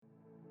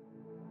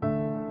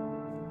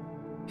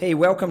Hey,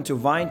 welcome to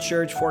Vine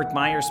Church Fort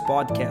Myers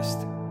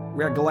podcast.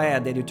 We are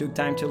glad that you took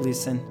time to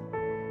listen.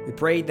 We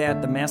pray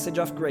that the message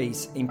of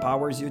grace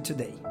empowers you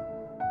today.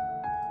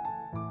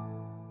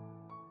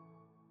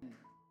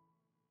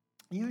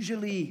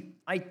 Usually,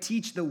 I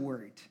teach the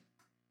word,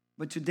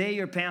 but today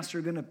your pastor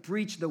is going to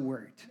preach the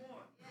word.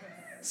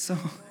 So,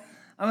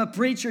 I'm a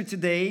preacher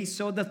today,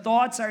 so the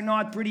thoughts are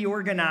not pretty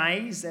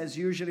organized as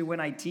usually when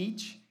I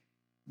teach,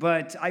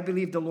 but I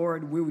believe the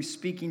Lord will be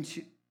speaking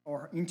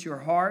into your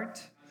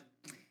heart.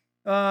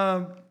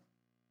 I'm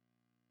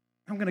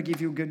going to give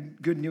you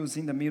good news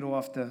in the middle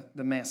of the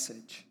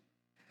message.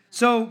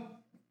 So,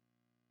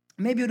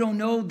 maybe you don't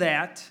know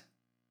that,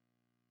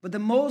 but the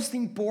most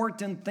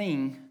important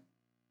thing,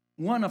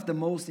 one of the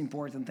most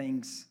important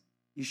things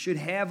you should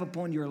have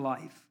upon your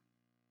life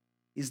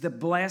is the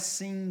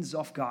blessings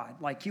of God.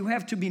 Like, you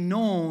have to be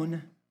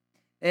known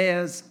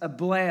as a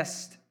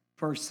blessed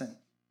person,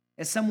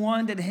 as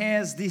someone that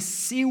has this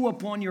seal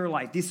upon your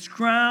life, this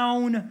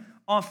crown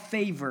of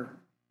favor,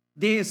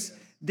 this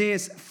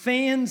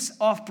fence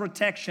of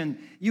protection.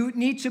 You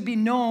need to be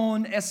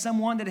known as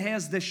someone that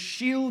has the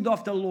shield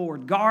of the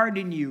Lord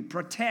guarding you,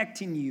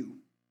 protecting you.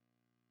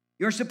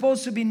 You're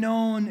supposed to be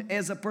known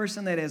as a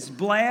person that is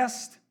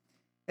blessed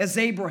as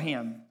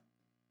Abraham.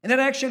 And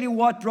that's actually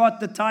what brought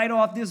the title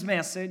of this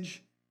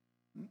message.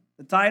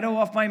 The title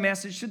of my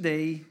message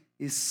today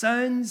is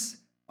Sons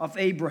of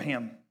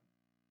Abraham.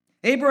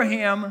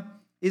 Abraham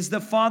is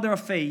the father of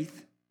faith.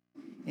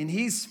 And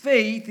his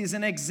faith is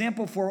an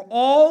example for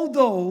all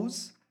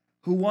those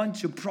who want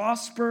to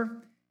prosper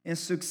and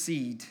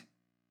succeed.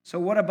 So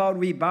what about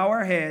we bow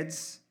our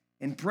heads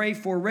and pray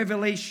for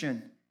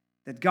revelation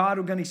that God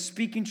is going to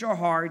speak into our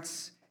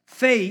hearts,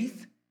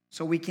 faith,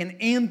 so we can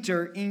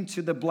enter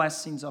into the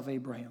blessings of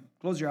Abraham.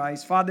 Close your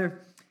eyes. Father,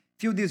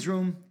 fill this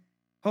room.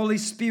 Holy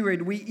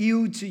Spirit, we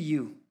yield to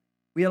you.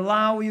 We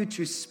allow you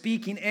to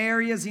speak in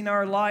areas in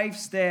our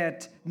lives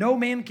that no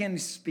man can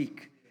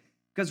speak.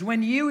 Because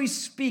when you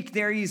speak,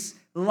 there is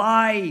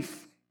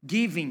life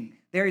giving,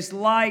 there is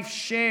life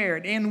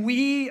shared, and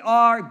we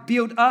are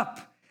built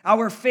up.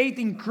 Our faith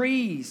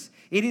increase,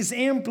 it is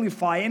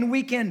amplified, and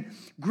we can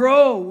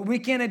grow, we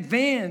can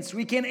advance,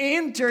 we can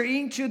enter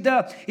into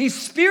the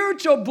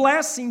spiritual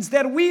blessings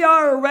that we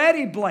are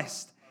already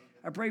blessed.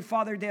 I pray,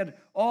 Father, that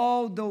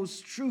all those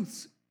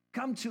truths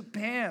come to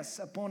pass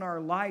upon our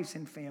lives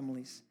and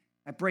families.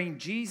 I pray in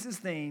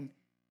Jesus' name,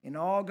 and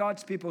all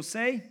God's people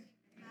say,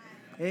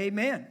 Amen.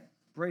 Amen.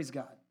 Praise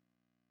God.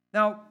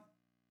 Now,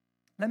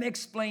 let me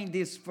explain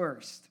this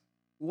first.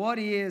 What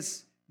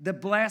is the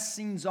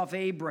blessings of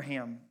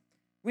Abraham?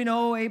 We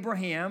know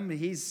Abraham,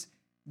 he's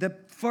the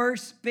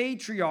first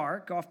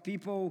patriarch of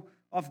people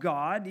of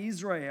God,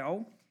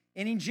 Israel.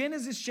 And in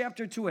Genesis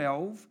chapter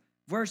 12,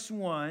 verse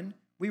 1,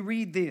 we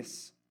read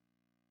this.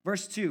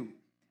 Verse 2,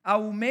 I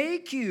will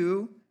make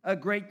you a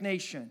great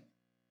nation,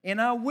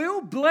 and I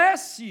will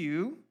bless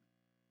you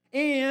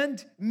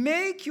and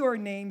make your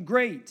name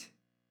great,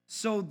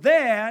 so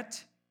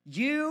that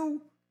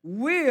you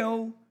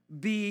will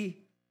be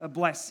a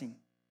blessing.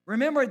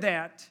 Remember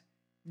that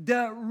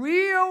the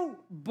real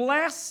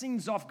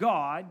blessings of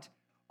God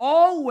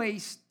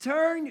always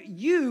turn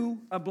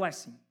you a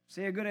blessing.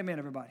 Say a good amen,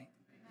 everybody.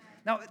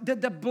 Now,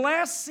 the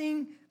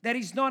blessing that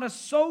is not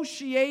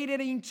associated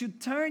into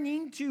turn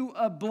into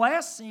a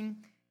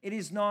blessing, it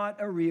is not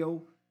a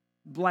real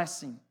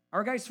blessing. Are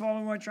you guys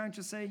following what I'm trying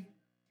to say?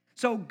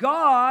 So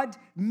God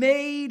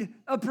made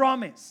a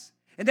promise.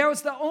 And that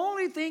was the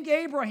only thing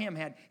Abraham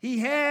had. He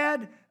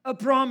had a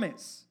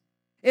promise.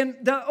 And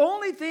the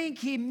only thing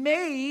he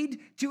made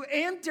to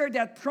enter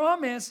that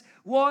promise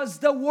was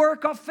the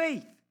work of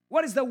faith.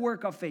 What is the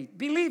work of faith?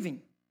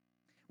 Believing.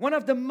 One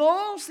of the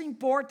most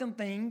important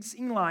things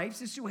in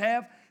life is to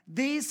have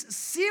this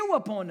seal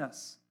upon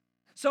us.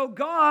 So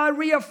God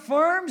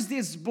reaffirms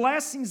these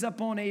blessings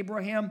upon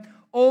Abraham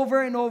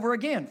over and over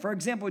again. For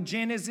example,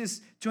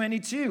 Genesis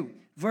 22,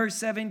 verse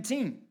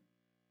 17.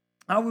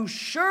 I will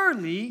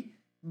surely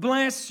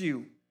bless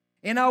you,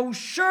 and I will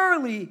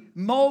surely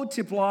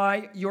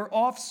multiply your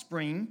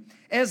offspring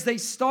as the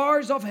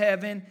stars of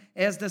heaven,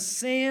 as the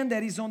sand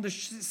that is on the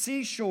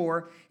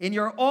seashore, and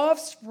your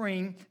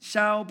offspring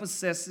shall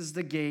possess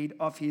the gate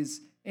of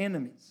his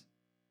enemies.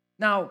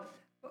 Now,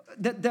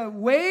 the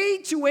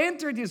way to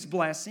enter this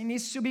blessing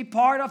is to be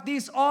part of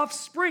this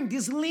offspring,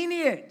 this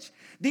lineage,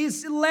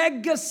 this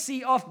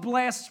legacy of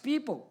blessed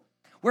people.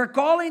 We're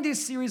calling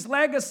this series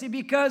Legacy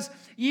because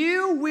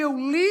you will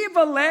leave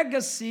a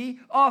legacy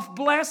of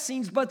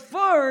blessings, but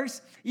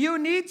first, you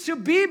need to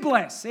be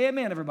blessed.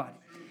 Amen, everybody.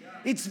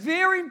 It's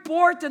very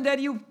important that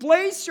you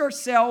place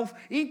yourself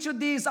into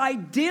this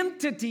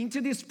identity,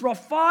 into this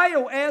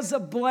profile as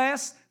a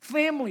blessed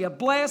family, a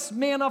blessed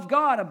man of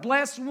God, a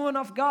blessed woman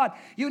of God.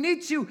 You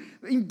need to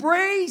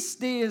embrace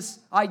this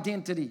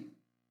identity.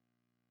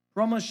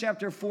 Romans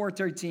chapter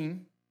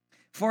 4:13.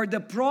 For the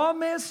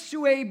promise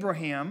to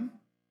Abraham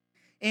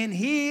and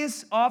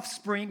his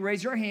offspring,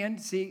 raise your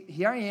hand, see,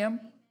 here I am,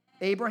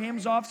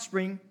 Abraham's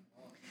offspring,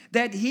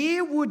 that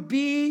he would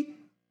be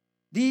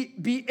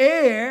the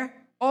heir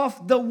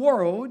of the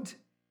world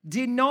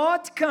did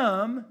not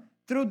come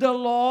through the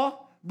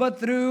law, but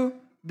through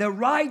the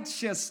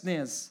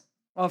righteousness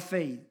of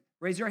faith.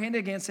 Raise your hand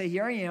again. Say,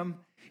 here I am.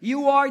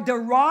 You are the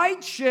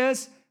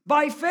righteous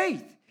by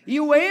faith.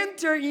 You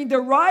enter in the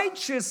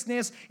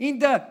righteousness, in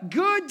the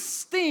good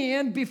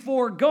stand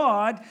before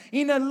God,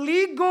 in a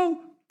legal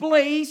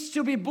place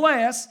to be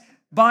blessed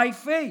by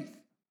faith.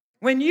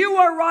 When you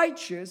are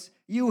righteous,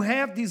 you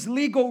have these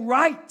legal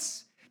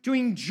rights to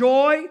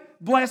enjoy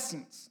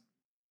blessings.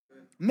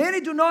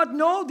 Many do not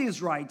know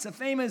these rights. A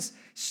famous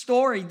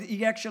story,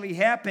 it actually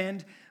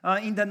happened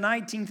in the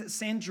 19th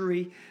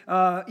century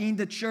in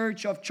the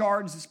church of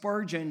Charles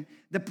Spurgeon,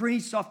 the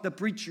priest of the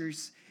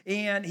preachers.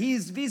 And he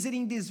is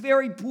visiting this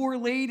very poor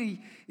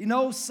lady,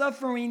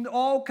 suffering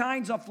all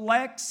kinds of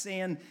lacks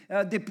and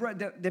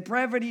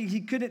depravity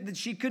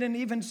she couldn't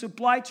even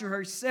supply to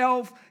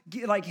herself,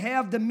 like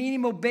have the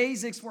minimal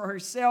basics for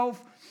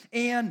herself.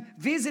 And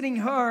visiting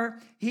her,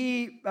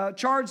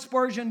 Charles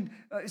Spurgeon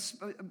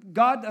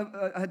got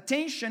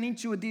attention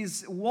into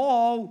this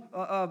wall,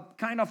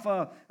 kind of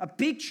a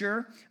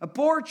picture, a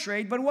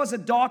portrait, but it was a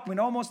document,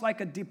 almost like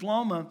a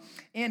diploma.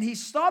 And he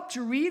stopped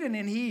to read it,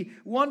 and he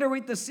wondered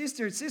with the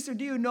sister,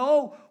 do you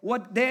know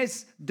what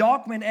this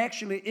document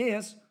actually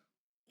is?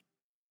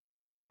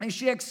 And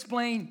she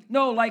explained,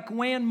 no, like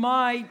when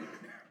my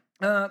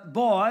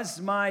boss,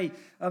 my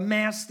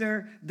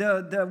master,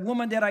 the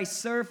woman that I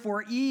served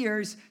for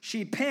years,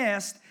 she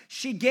passed,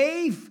 she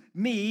gave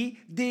me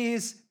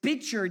this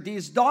picture,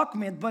 this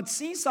document, but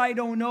since I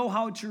don't know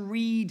how to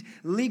read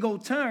legal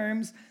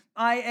terms,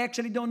 I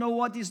actually don't know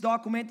what this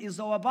document is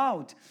all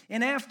about.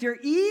 And after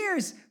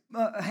years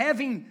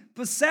having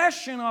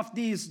possession of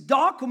this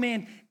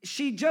document,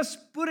 she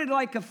just put it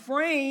like a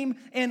frame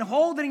and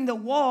hold it in the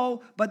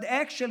wall, but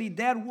actually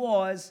that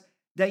was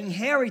the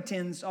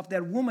inheritance of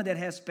that woman that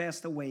has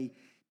passed away.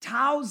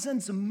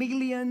 Thousands,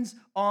 millions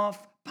of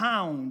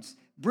pounds,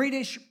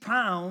 British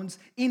pounds,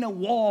 in a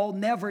wall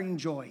never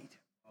enjoyed.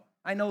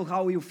 I know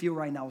how you feel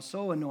right now,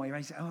 so annoyed.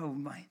 I say, oh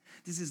my,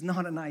 this is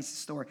not a nice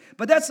story.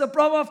 But that's the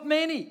problem of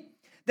many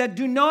that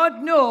do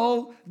not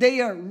know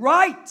their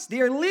rights,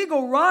 their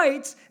legal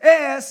rights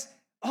as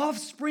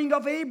offspring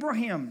of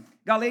Abraham.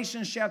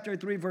 Galatians chapter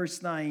 3,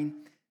 verse 9.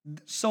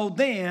 So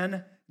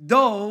then,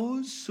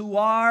 those who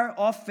are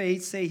of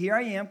faith, say, here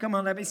I am. Come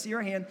on, let me see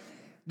your hand.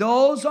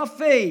 Those of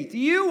faith,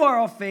 you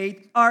are of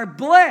faith, are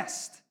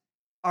blessed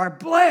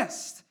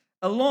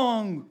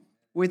along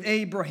with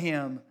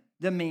Abraham,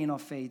 the man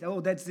of faith.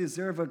 Oh, that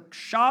deserves a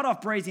shout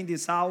of praise in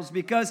this house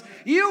because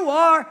you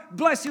are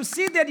blessed. You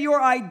see that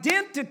your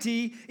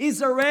identity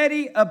is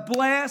already a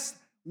blessed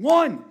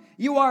one.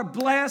 You are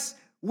blessed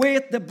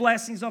with the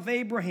blessings of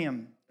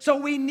Abraham. So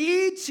we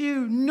need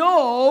to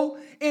know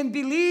and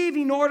believe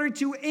in order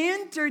to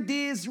enter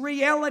this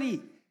reality,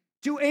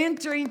 to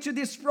enter into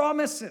these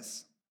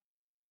promises.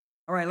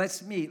 All right,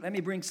 let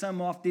me bring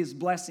some of these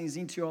blessings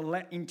into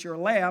your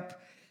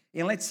lap,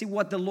 and let's see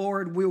what the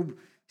Lord will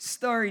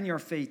stir in your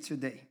faith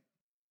today.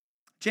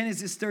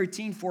 Genesis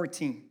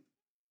 13:14.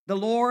 The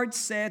Lord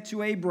said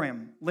to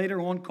Abram, later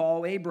on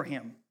called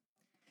Abraham,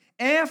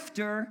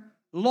 after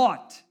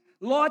Lot.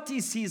 Lot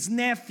is his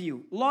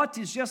nephew. Lot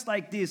is just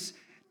like this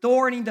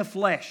thorn in the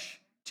flesh,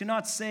 to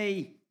not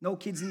say, no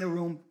kids in the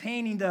room,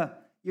 pain in the,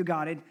 you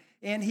got it.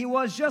 And he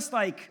was just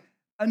like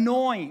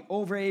annoying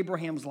over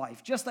Abraham's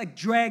life, just like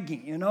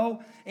dragging,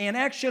 And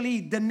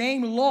actually, the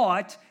name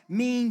Lot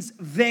means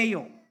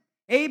veil.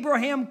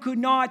 Abraham could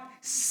not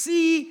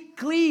see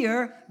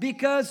clear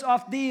because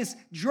of this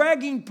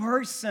dragging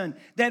person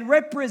that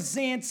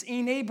represents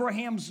in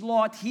Abraham's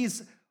Lot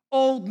his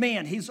old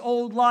man, his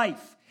old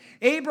life.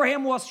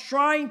 Abraham was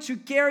trying to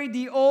carry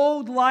the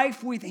old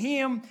life with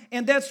him,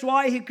 and that's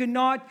why he could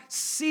not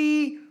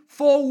see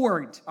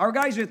forward. Are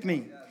guys with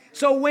me?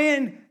 So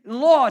when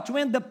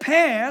the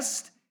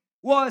past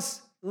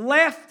was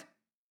left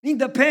in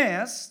the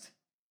past,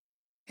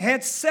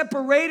 had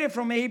separated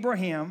from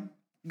Abraham,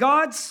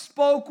 God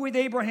spoke with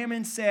Abraham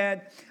and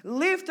said,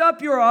 lift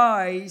up your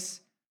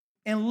eyes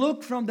and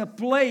look from the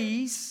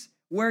place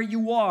where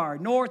you are,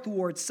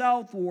 northward,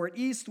 southward,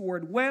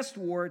 eastward,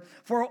 westward,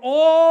 for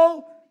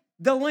all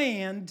the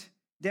land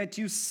that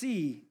you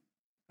see,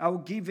 I will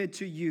give it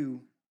to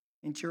you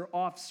and to your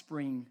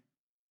offspring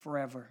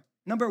forever.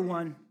 Number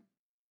one,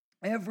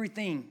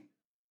 everything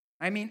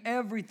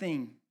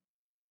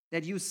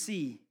that you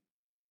see,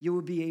 you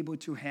will be able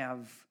to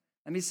have.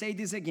 Let me say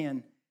this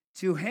again.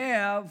 To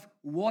have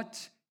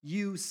what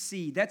you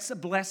see. That's a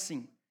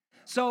blessing.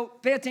 So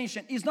pay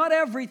attention. It's not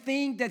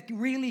everything that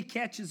really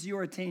catches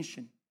your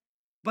attention.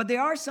 But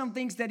there are some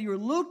things that you're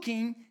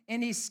looking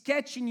and it's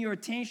catching your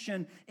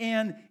attention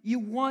and you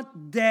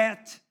want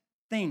that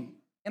thing.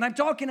 And I'm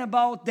talking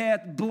about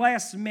that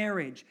blessed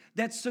marriage,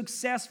 that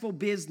successful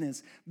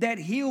business, that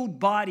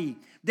healed body,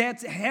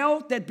 that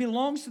health that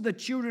belongs to the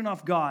children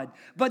of God.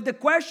 But the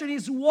question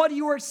is what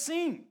you are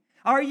seeing.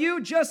 Are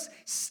you just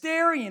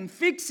staring,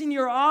 fixing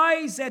your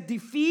eyes at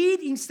defeat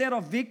instead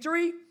of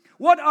victory?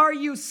 What are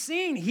you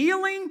seeing,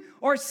 healing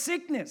or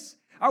sickness?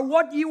 are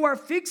what you are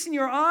fixing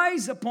your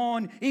eyes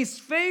upon is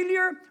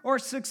failure or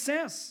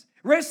success?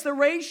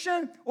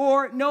 Restoration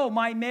or no,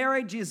 my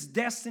marriage is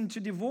destined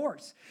to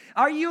divorce?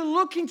 Are you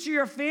looking to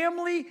your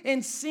family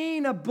and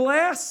seeing a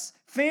blessed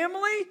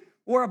family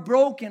or a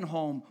broken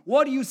home?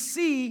 What you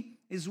see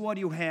is what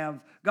you have.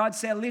 God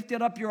said, lift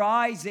up your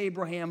eyes,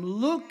 Abraham.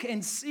 Look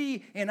and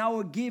see, and I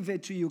will give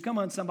it to you. Come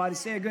on, somebody,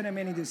 say a good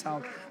amen in this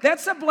house.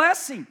 That's a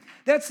blessing.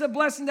 That's a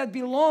blessing that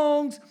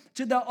belongs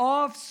to the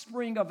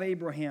offspring of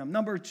Abraham.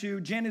 Number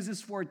 2,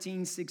 Genesis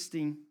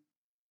 14:16.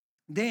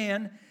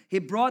 Then he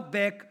brought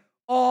back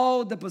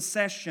all the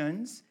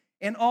possessions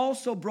and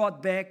also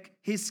brought back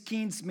his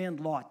kinsman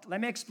Lot. Let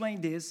me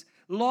explain this.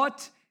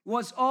 Lot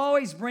was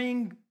always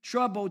bringing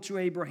trouble to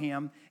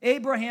Abraham.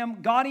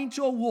 Abraham got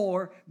into a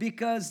war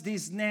because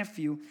this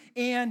nephew,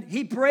 and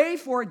he prayed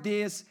for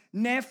this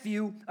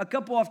nephew a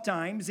couple of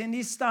times, and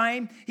this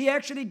time he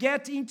actually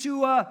got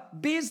into a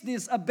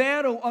business, a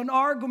battle, an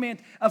argument,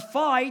 a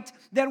fight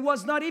that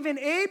was not even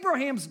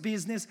Abraham's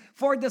business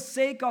for the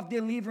sake of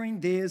delivering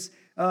this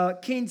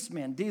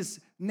kinsman, this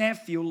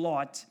nephew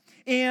Lot.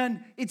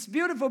 And it's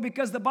beautiful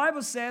because the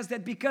Bible says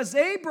that because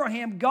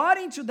Abraham got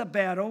into the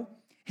battle,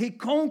 he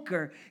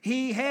conquered.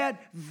 He had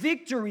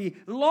victory.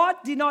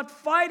 Lot did not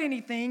fight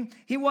anything.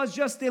 He was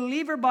just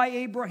delivered by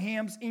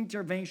Abraham's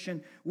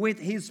intervention with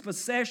his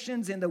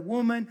possessions and the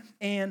woman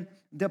and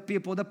the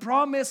people. The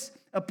promise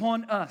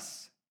upon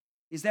us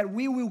is that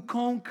we will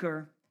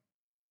conquer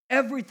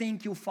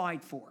everything you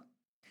fight for.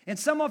 And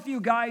some of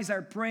you guys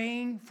are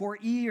praying for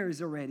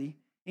years already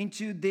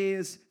into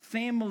this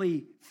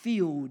family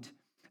field,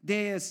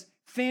 this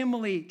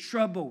family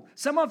trouble.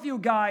 Some of you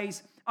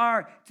guys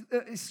are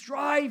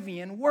striving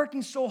and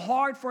working so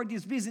hard for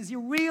this business.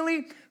 You're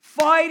really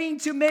fighting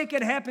to make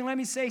it happen. Let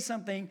me say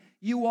something.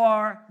 You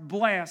are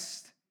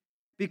blessed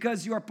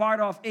because you are part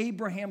of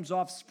Abraham's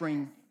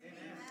offspring.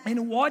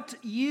 And what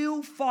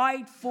you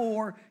fight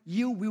for,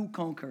 you will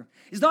conquer.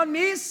 It's not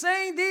me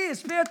saying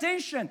this. Pay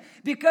attention.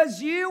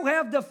 Because you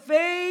have the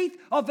faith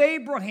of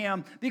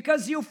Abraham,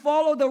 because you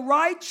follow the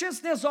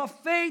righteousness of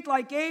faith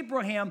like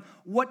Abraham,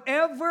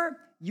 whatever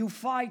you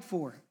fight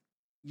for,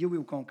 you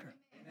will conquer.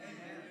 Amen.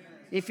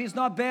 If it's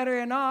not better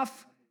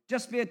enough,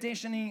 just pay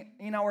attention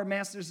in our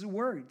Master's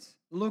words.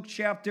 Luke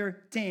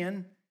chapter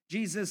 10,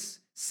 Jesus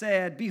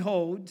said,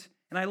 behold,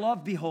 and I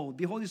love behold.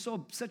 Behold is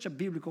such a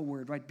biblical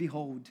word, right?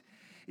 Behold.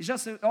 It's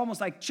just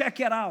almost like check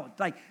it out,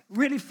 like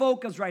really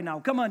focus right now.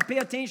 Come on, pay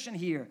attention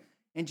here.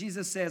 And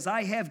Jesus says,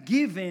 I have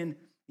given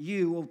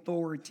you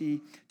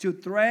authority to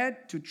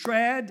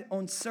tread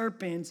on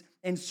serpents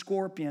and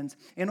scorpions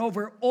and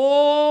over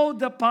all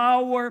the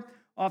power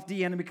of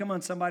the enemy. Come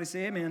on, somebody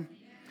say amen.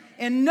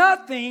 And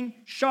nothing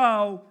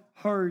shall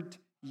hurt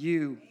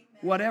you.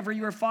 Whatever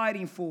you're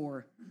fighting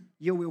for,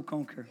 you will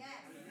conquer.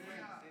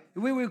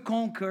 We will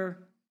conquer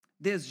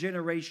this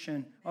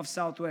generation of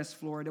Southwest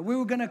Florida. We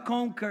were going to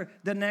conquer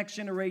the next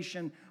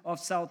generation of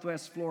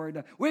Southwest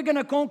Florida. We're going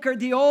to conquer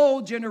the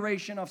old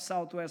generation of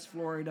Southwest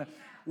Florida.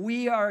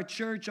 We are a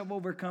church of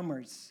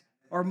overcomers,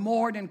 or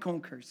more than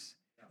conquerors.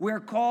 We are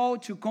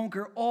called to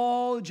conquer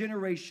all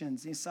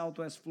generations in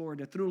Southwest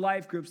Florida through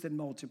life groups that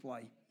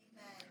multiply. Amen.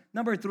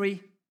 Number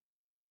 3,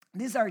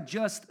 these are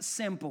just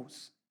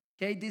samples.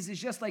 Okay, this is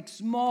just like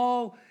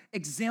small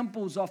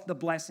examples of the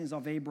blessings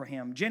of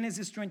Abraham.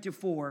 Genesis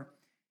 24.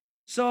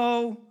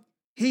 So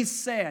he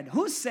said,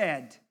 who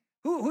said?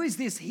 Who is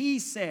this he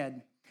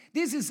said?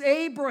 This is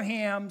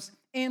Abraham's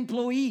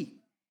employee.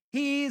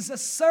 He is a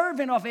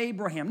servant of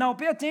Abraham. Now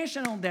pay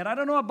attention on that. I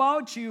don't know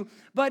about you,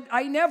 but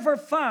I never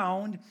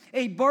found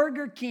a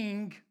Burger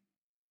King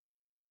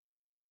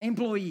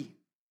employee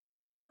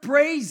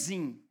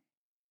praising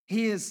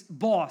his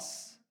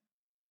boss,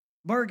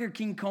 Burger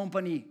King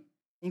Company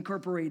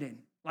Incorporated.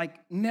 Like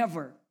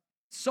never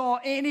saw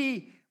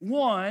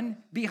anyone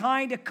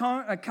behind a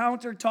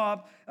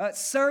countertop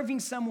serving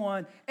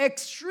someone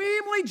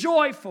extremely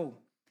joyful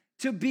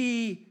to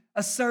be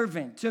a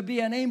servant, to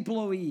be an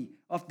employee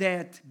of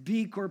that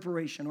big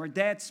corporation or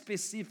that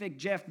specific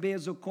Jeff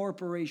Bezos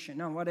corporation,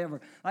 no,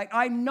 whatever. Like,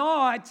 I'm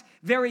not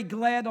very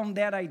glad on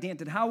that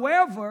identity.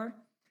 However,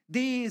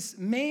 this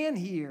man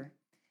here,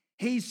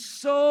 he's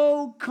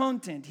so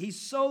content,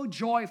 he's so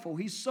joyful,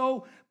 he's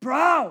so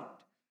proud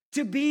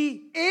to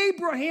be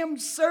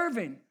Abraham's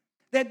servant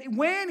that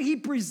when he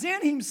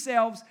presents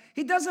himself,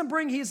 he doesn't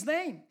bring his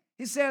name.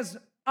 He says,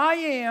 I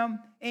am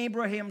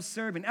Abraham's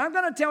servant. I'm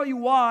going to tell you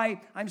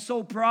why I'm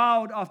so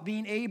proud of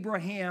being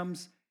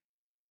Abraham's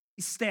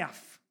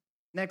staff.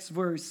 Next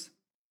verse.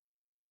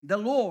 The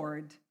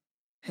Lord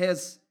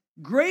has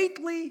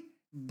greatly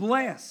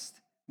blessed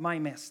my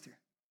master.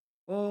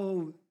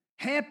 Oh,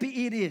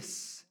 happy it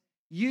is,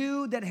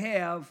 you that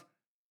have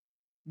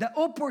the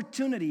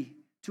opportunity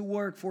to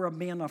work for a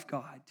man of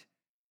God,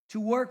 to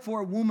work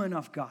for a woman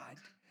of God,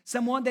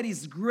 someone that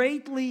is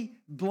greatly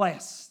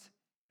blessed.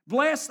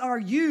 Blessed are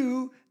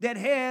you that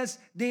has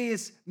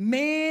this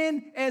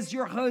man as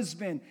your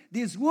husband,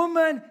 this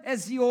woman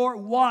as your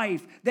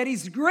wife, that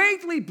is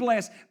greatly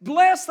blessed.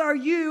 Blessed are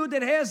you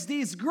that has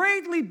these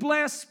greatly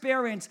blessed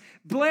parents.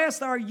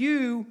 Blessed are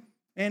you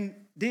And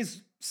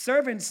this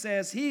servant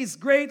says, he is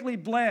greatly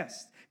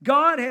blessed.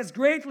 God has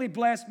greatly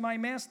blessed my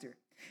master.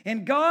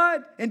 And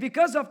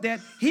because of that,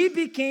 he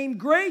became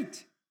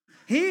great.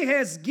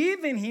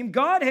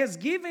 God has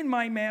given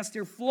my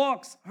master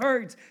flocks,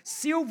 herds,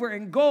 silver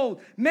and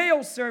gold,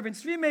 male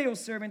servants, female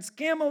servants,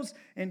 camels,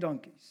 and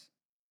donkeys.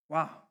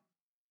 Wow.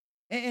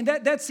 And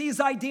that's his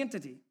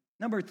identity.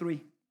 Number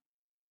 3,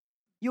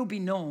 you'll be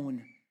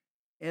known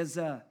as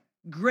a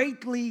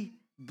greatly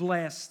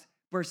blessed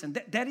person.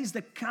 That is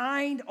the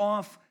kind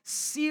of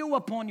seal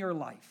upon your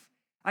life.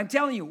 I'm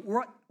telling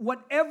you,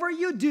 whatever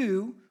you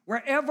do,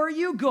 wherever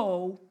you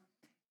go,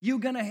 you're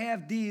going to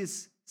have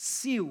this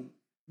seal,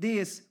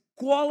 this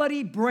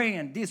quality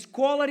brand, this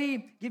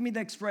quality, give me the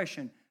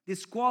expression,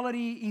 this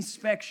quality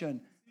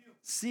inspection.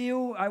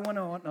 Seal, I want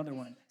another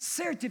one.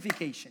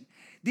 Certification.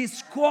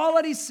 This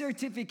quality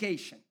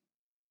certification,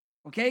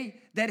 okay,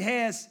 that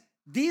has,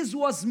 this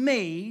was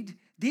made,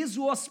 this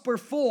was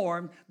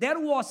performed, that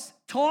was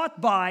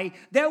taught by,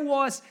 that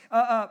was,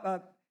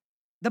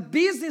 the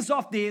business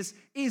of this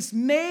is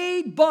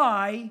made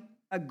by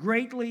a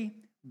greatly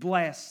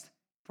blessed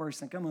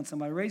person. Come on,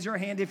 somebody, raise your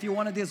hand if you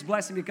wanted this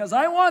blessing, because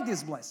I want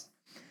this blessing.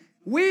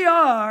 We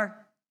are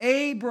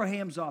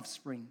Abraham's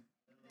offspring.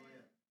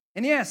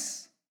 And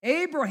yes,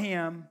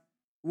 Abraham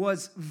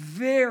was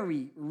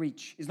very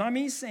rich. It's not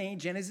me saying,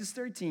 Genesis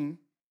 13,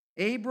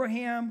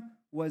 Abraham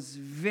was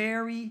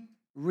very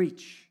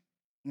rich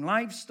in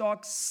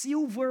livestock,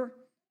 silver,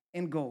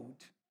 and gold.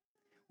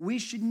 We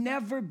should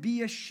never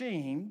be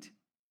ashamed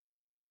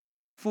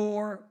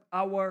for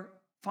our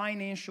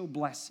financial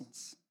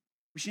blessings.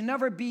 We should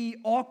never be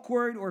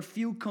awkward or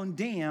feel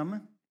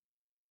condemned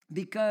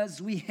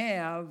because we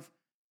have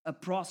a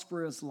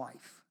prosperous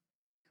life.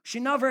 We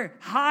should never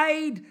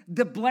hide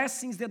the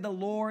blessings that the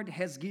Lord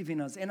has given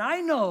us. And I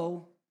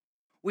know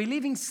we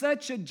live in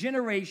such a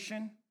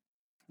generation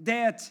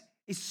that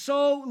is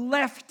so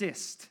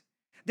leftist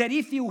that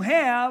if you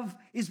have,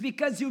 it's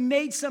because you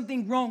made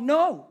something wrong.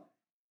 No,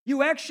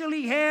 you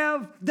actually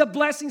have the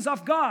blessings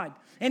of God.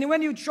 And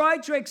when you try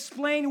to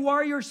explain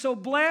why you're so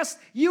blessed,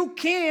 you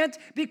can't,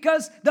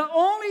 because the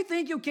only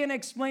thing you can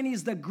explain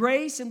is the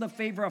grace and the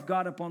favor of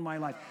God upon my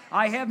life.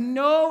 I have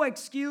no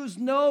excuse,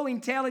 no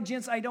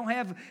intelligence. I don't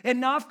have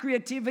enough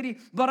creativity,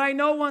 but I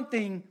know one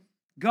thing: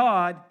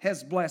 God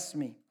has blessed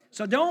me.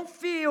 So don't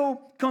feel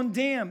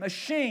condemned,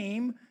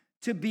 ashamed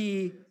to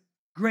be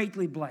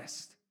greatly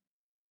blessed.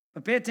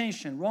 But pay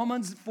attention,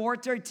 Romans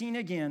 4:13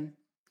 again.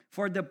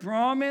 For the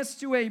promise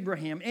to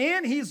Abraham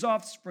and his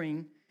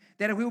offspring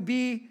that it will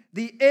be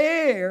the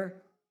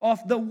heir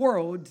of the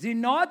world did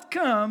not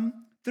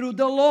come through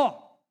the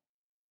law,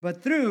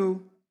 but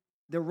through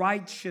the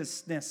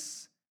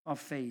righteousness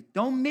of faith.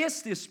 Don't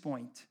miss this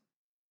point.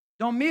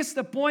 Don't miss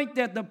the point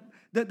that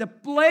the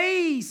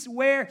place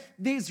where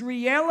these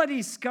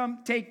realities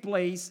take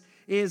place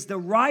is the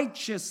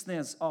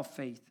righteousness of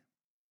faith.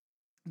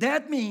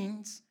 That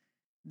means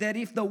that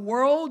if the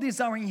world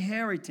is our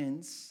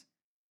inheritance,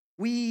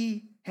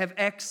 we have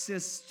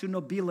access to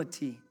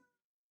nobility,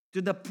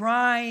 to the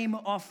prime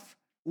of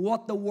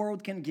what the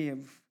world can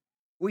give.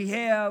 We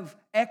have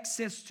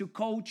access to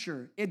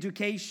culture,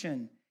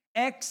 education,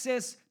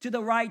 access to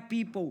the right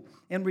people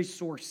and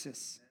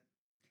resources.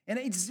 And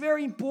it's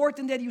very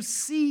important that you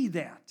see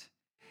that,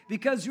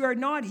 because you are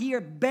not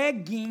here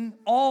begging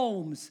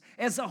alms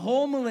as a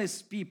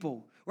homeless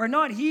people. We're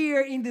not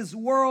here in this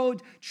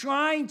world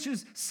trying to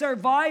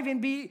survive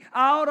and be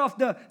out of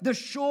the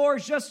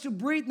shores just to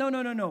breathe.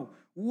 No.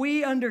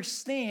 We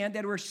understand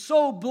that we're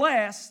so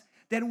blessed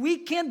that we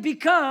can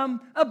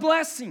become a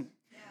blessing.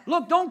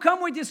 Look, don't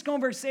come with this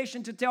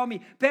conversation to tell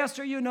me,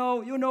 Pastor, you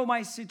know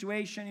my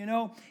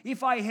situation,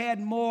 if I had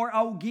more,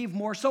 I'll give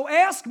more. So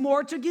ask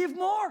more to give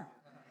more.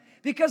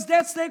 Because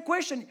that's the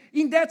question.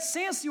 In that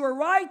sense, you are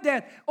right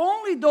that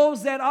only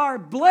those that are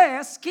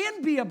blessed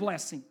can be a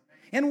blessing.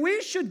 And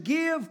we should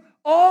give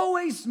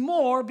always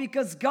more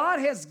because God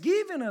has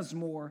given us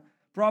more.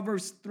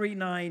 Proverbs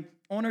 3:9,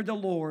 honor the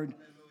Lord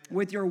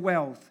with your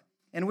wealth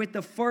and with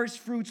the first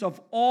fruits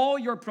of all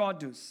your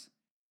produce.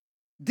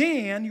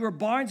 Then your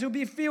barns will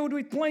be filled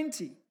with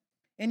plenty,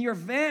 and your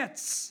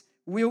vats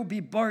will be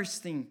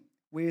bursting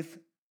with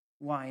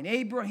wine.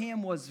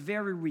 Abraham was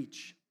very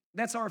rich.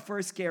 That's our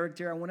first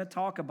character. I want to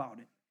talk about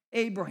it.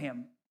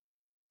 Abraham,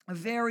 a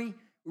very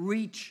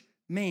rich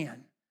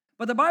man.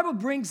 But the Bible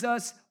brings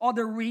us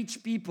other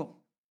rich people.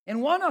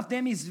 And one of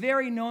them is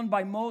very known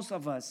by most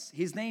of us.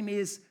 His name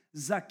is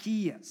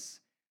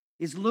Zacchaeus.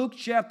 It's Luke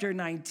chapter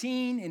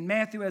 19, in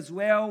Matthew as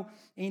well.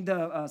 In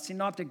the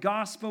Synoptic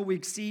Gospel, we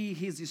see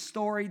his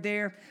story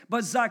there.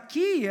 But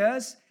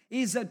Zacchaeus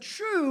is a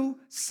true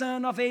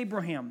son of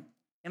Abraham.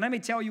 And let me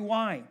tell you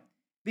why.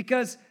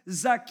 Because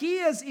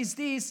Zacchaeus is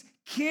this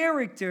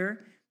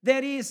character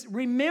that is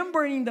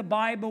remembered in the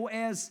Bible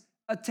as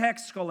a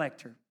tax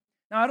collector.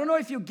 Now, I don't know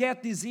if you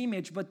get this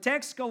image, but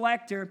tax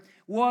collector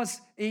was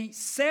a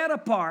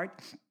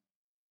set-apart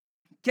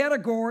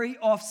category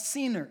of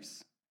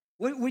sinners,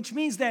 which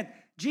means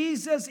that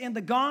Jesus and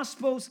the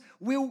Gospels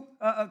will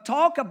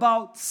talk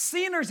about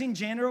sinners in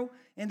general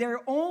and there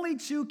are only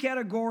two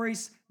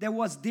categories that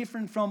was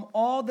different from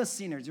all the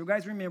sinners. You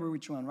guys remember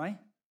which one, right?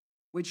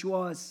 Which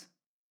was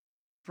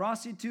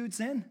prostitutes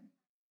and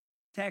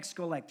tax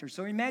collectors.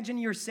 So imagine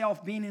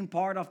yourself being in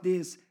part of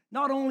this,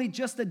 not only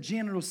just the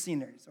general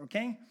sinners,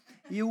 okay?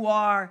 You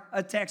are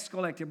a tax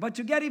collector. But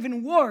to get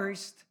even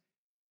worse,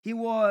 he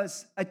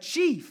was a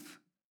chief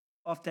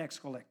of tax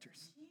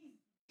collectors.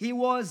 He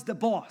was the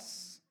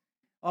boss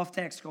of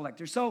tax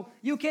collectors. So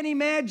you can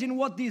imagine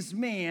what this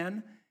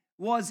man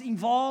was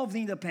involved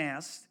in the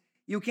past.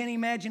 You can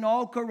imagine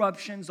all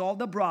corruptions, all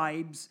the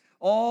bribes,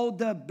 all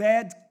the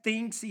bad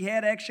things he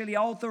had actually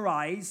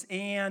authorized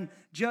and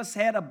just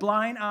had a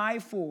blind eye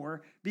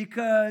for,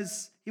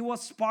 because he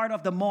was part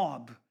of the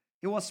mob.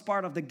 He was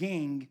part of the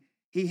gang.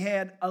 He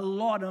had a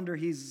lot under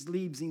his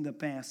sleeves in the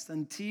past,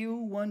 until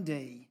one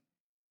day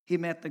he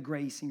met the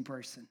grace in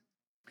person.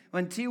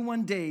 Until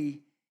one day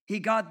he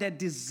got that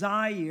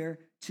desire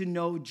to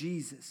know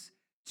Jesus,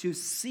 to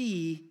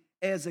see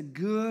as a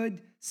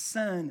good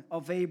son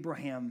of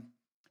Abraham.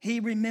 He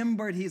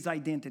remembered his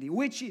identity,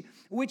 which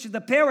is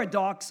the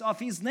paradox of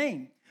his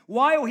name.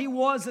 While he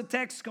was a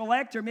tax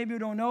collector, maybe you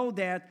don't know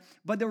that,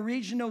 but the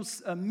original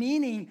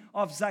meaning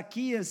of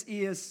Zacchaeus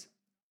is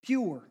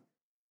pure.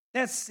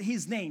 That's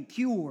his name,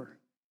 pure.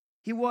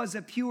 He was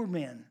a pure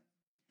man.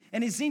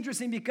 And it's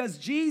interesting because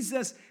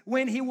Jesus,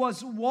 when he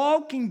was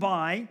walking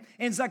by,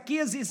 and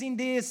Zacchaeus is in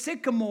this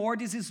sycamore,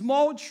 this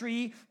small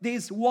tree,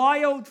 this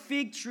wild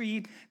fig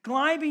tree,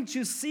 climbing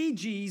to see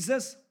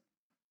Jesus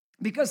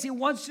because he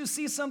wants to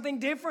see something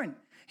different.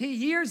 He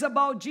hears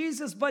about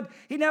Jesus, but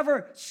he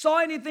never saw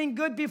anything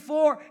good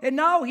before. And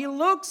now he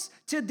looks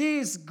to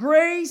this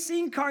grace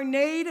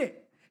incarnated,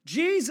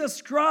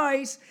 Jesus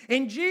Christ,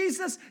 and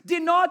Jesus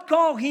did not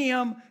call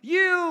him,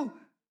 "You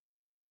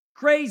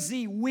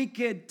crazy,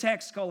 wicked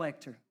tax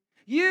collector.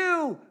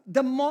 You,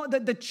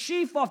 the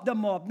chief of the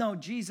mob." No,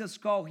 Jesus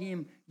called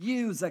him,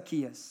 "You,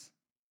 Zacchaeus.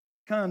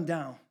 Come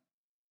down.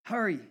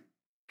 Hurry,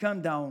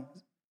 come down."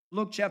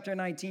 Luke chapter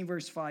 19,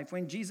 verse 5.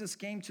 When Jesus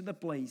came to the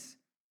place,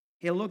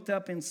 he looked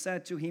up and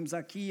said to him,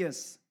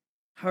 "Zacchaeus,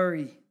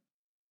 hurry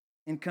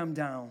and come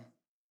down,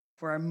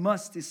 for I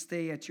must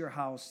stay at your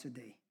house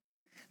today."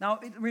 Now,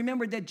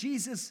 remember that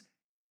Jesus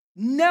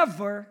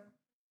never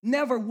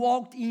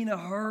walked in a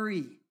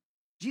hurry.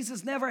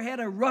 Jesus never had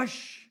a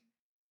rush,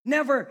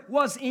 never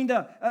was in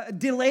the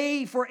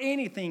delay for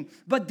anything.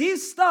 But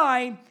this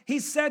time, he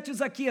said to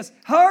Zacchaeus,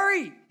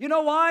 "Hurry." You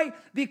know why?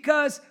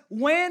 Because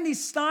when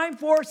it's time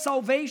for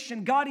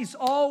salvation, God is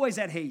always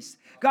at haste.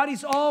 God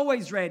is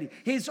always ready.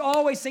 He's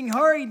always saying,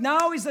 "Hurry,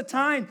 now is the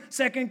time."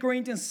 2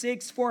 Corinthians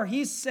 6, for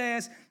he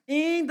says,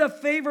 "In the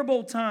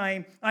favorable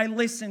time I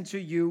listened to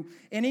you,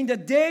 and in the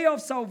day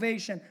of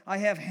salvation I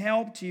have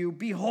helped you.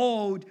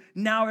 Behold,"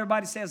 now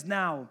everybody says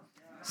now.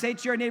 Say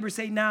to your neighbor,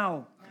 say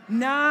now.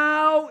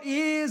 Now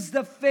is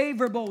the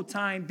favorable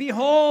time.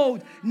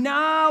 Behold,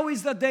 now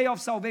is the day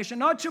of salvation.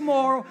 Not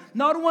tomorrow,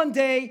 not one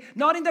day,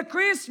 not in the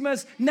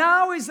Christmas.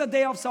 Now is the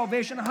day of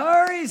salvation.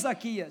 Hurry,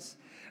 Zacchaeus.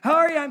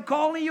 Hurry, I'm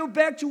calling you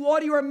back to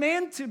what you are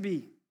meant to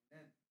be.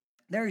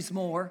 There is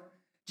more.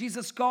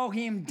 Jesus called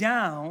him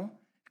down,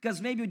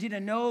 because maybe you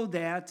didn't know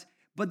that,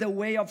 but the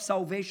way of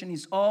salvation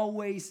is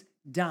always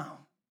down.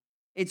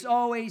 It's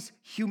always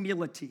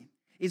humility.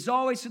 It's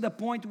always to the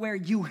point where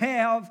you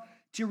have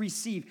to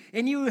receive.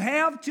 And you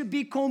have to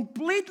be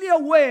completely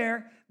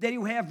aware that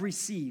you have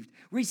received.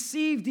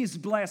 Receive this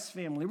blessed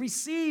family.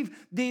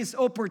 Receive this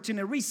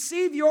opportunity.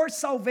 Receive your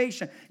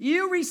salvation.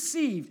 You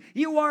received.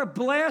 You are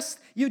blessed.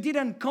 You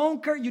didn't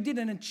conquer. You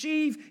didn't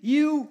achieve.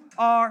 You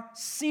are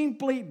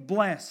simply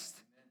blessed.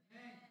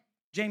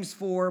 James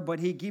 4, but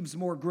he gives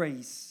more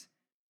grace.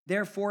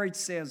 Therefore it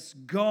says,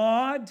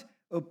 God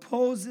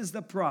opposes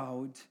the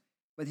proud,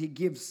 but he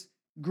gives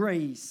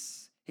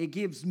grace. He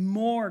gives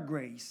more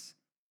grace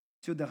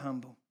to the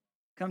humble.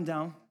 Come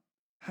down.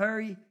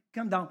 Hurry.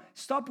 Come down.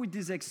 Stop with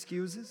these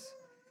excuses.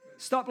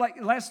 Stop. Like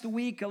last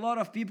week, a lot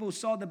of people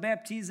saw the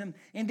baptism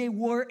and they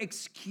were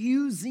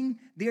excusing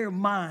their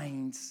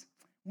minds.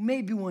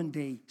 Maybe one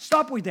day.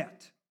 Stop with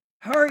that.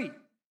 Hurry.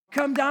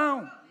 Come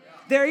down.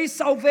 There is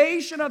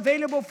salvation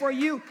available for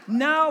you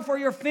now, for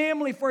your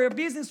family, for your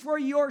business, for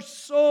your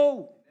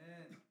soul.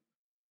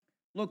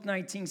 Luke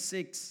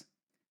 19:6.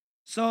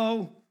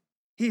 So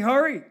he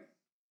hurried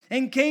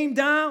and came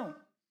down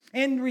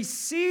and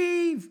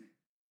received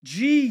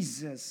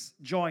Jesus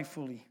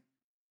joyfully.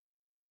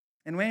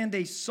 And when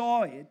they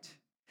saw it,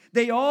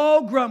 they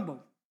all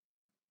grumbled.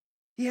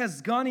 He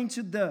has gone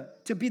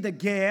to be the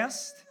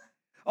guest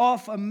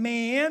of a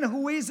man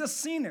who is a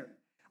sinner.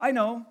 I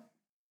know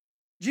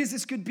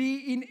Jesus could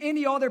be in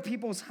any other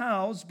people's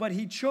house, but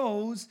he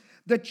chose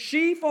the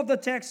chief of the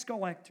tax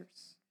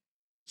collectors.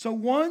 So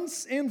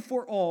once and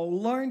for all,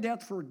 learn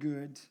that for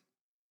good.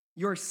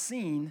 Your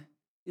sin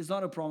is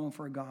not a problem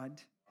for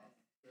God.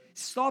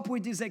 Stop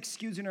with this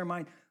excuse in your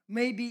mind.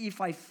 Maybe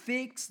if I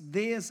fix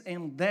this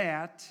and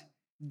that,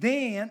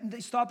 then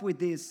stop with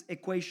this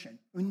equation.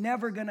 You're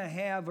never going to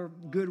have a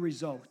good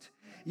result.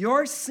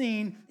 Your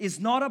sin is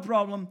not a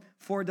problem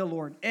for the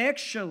Lord.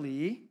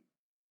 Actually,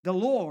 the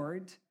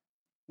Lord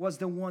was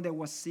the one that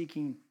was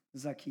seeking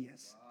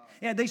Zacchaeus. Wow.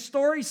 Yeah, the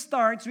story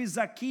starts with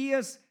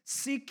Zacchaeus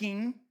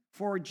seeking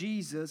for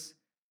Jesus,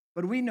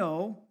 but we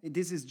know,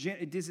 this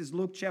is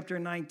Luke chapter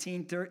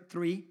 19,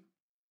 3,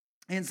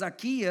 and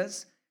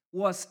Zacchaeus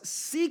was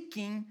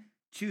seeking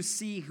to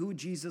see who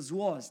Jesus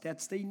was.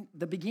 That's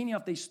the beginning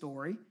of the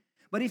story.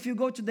 But if you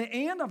go to the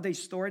end of the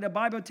story, the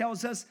Bible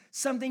tells us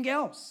something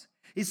else.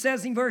 It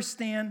says in verse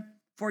 10,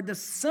 "For the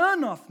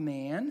Son of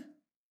Man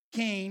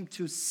came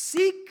to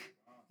seek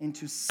and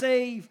to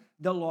save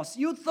the lost."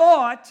 You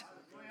thought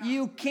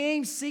you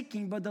came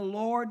seeking, but the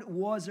Lord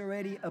was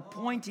already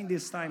appointing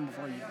this time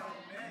for you.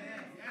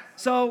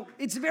 So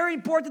it's very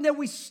important that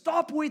we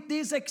stop with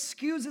these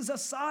excuses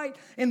aside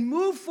and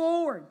move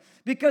forward,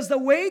 because the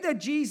way that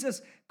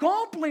Jesus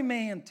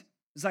compliments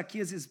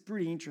Zacchaeus is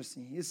pretty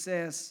interesting. He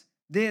says,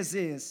 "This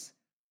is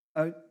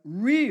a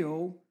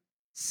real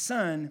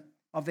son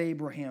of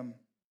Abraham."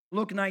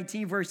 Luke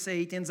 19, verse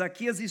 8, "And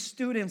Zacchaeus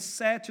stood and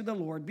said to the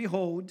Lord,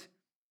 'Behold,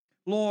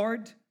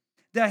 Lord,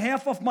 the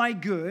half of my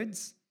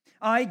goods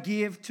I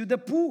give to the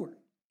poor.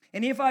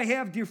 And if I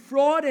have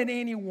defrauded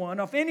anyone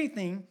of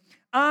anything,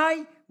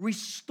 I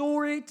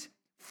restore it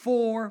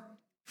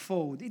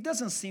fourfold.'" It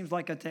doesn't seem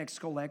like a tax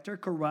collector,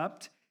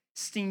 corrupt,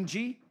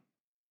 stingy,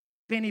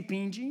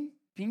 pinching,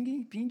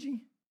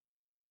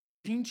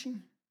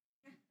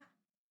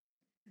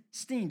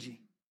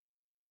 stingy,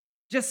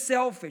 just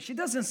selfish. It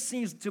doesn't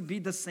seem to be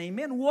the same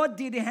man. What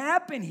did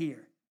happen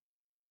here?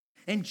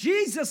 And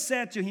Jesus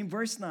said to him,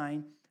 verse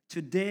 9,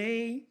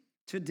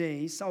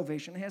 Today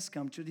salvation has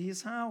come to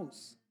his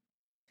house,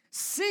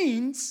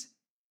 since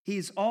he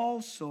is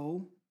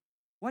also,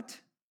 what?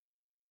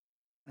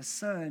 A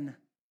son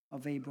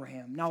of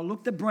Abraham. Now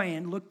look the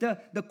brand, look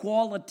the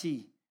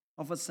quality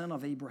of a son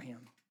of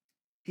Abraham.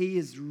 He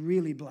is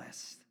really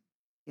blessed.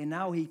 And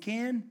now he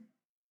can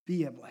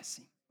be a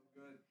blessing.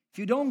 If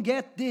you don't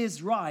get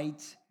this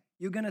right,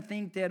 you're going to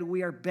think that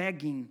we are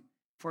begging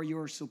for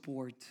your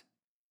support,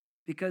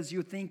 because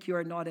you think you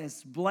are not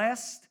as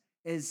blessed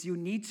as you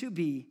need to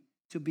be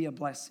a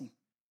blessing.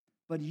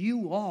 But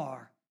you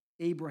are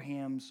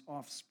Abraham's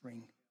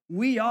offspring.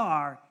 We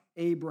are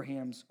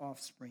Abraham's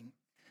offspring.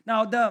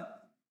 Now, the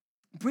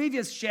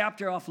previous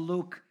chapter of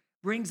Luke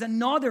brings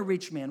another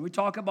rich man. We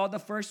talk about the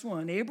first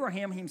one,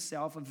 Abraham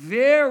himself, a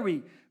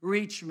very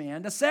rich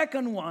man. The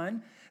second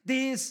one,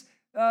 this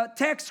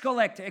tax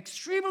collector,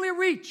 extremely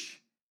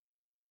rich,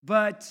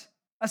 but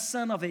a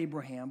son of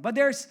Abraham. But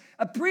there's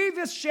a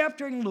previous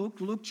chapter in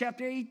Luke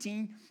chapter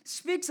 18,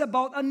 speaks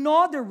about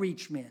another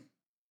rich man.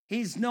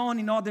 He's known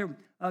in other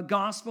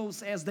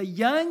Gospels as the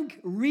young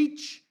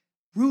rich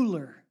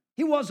ruler.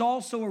 He was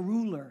also a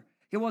ruler.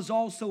 He was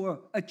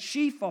also a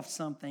chief of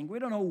something. We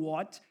don't know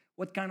what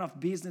kind of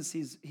business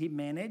he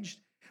managed,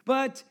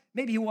 but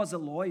maybe he was a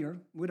lawyer.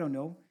 We don't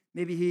know.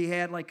 Maybe he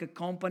had like a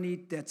company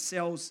that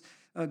sells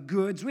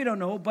goods. We don't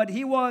know, but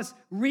he was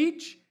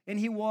rich and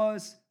he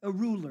was a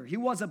ruler. He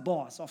was a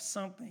boss of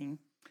something.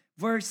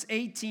 Verse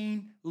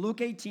 18,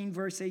 Luke 18,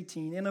 verse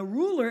 18. "And a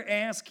ruler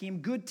asked him,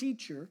 'Good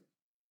teacher,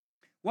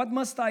 what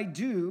must I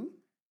do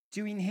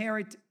to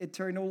inherit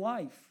eternal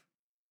life?'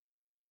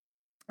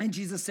 And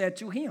Jesus said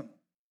to him,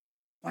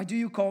 'Why do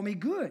you call me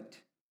good?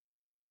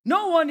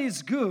 No one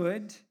is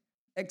good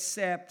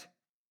except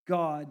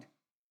God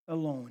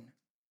alone.'"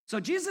 So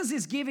Jesus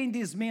is giving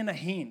this man a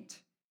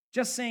hint,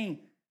 just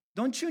saying,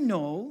 don't you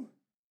know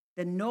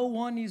that no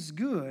one is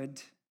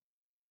good?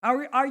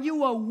 Are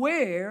you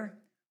aware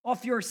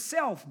of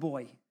yourself,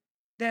 boy,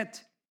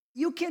 that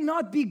you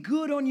cannot be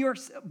good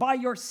by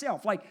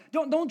yourself? Like,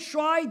 don't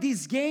try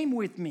this game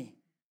with me.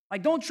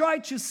 Like, don't try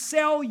to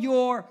sell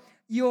your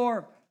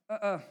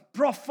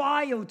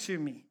profile to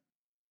me.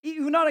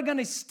 You're not going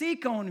to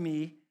stick on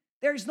me.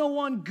 There's no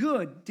one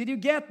good. Did you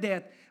get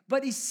that?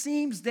 But it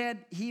seems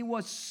that he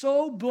was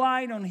so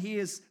blind on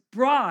his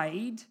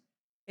pride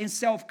and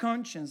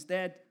self-conscience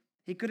that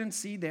he couldn't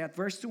see that.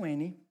 Verse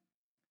 20.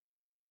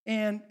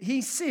 And he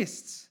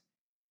insists,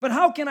 "But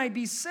how can I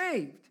be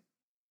saved?"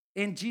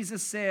 And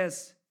Jesus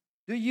says,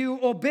 "Do you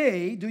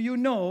obey? Do you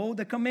know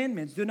the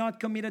commandments? Do not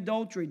commit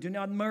adultery. Do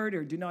not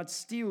murder. Do not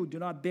steal. Do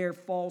not bear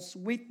false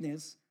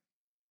witness.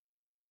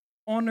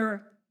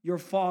 Honor your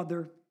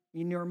father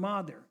and your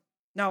mother."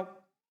 Now,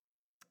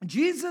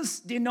 Jesus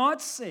did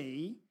not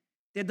say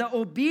that the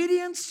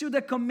obedience to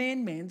the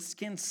commandments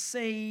can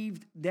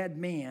save that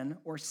man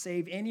or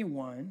save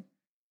anyone,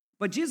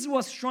 but Jesus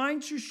was trying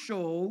to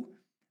show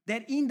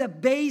that in the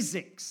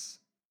basics,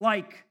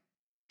 like,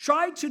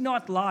 try to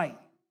not lie.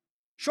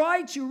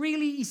 Try to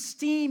really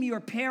esteem your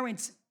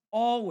parents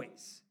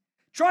always.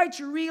 Try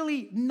to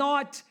really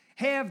not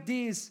have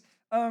this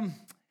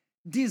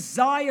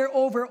desire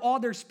over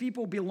others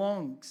people's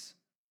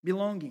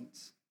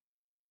belongings.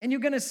 And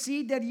you're going to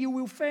see that you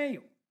will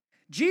fail.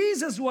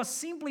 Jesus was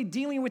simply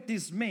dealing with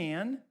this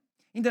man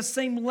in the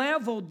same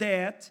level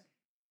that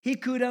he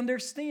could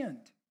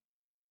understand.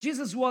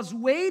 Jesus was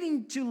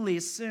waiting to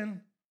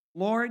listen.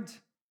 "Lord,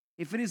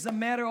 if it is a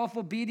matter of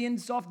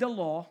obedience of the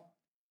law,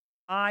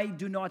 I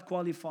do not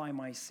qualify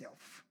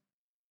myself.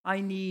 I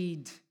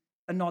need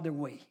another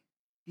way."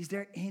 Is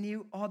there any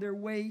other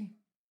way?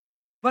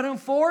 But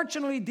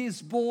unfortunately,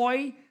 this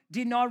boy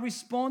did not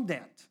respond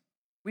that.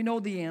 We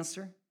know the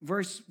answer.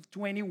 Verse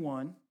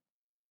 21.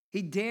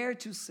 He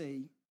dared to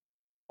say,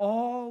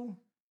 all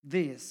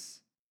this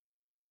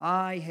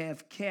I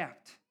have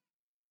kept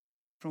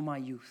from my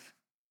youth.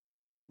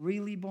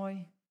 Really,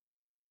 boy?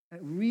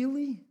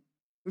 Really?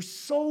 You're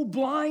so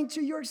blind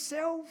to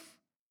yourself?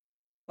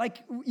 Like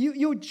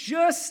you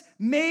just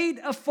made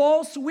a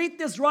false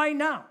witness right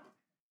now,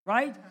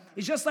 right?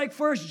 It's just like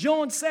First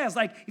John says,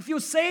 like if you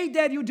say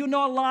that you do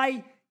not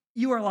lie,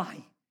 you are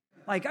lying.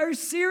 Like, are you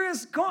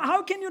serious?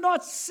 How can you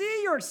not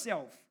see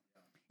yourself?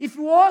 If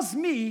it was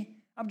me,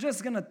 I'm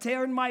just going to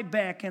turn my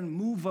back and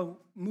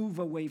move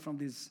away from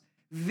this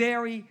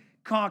very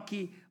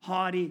cocky,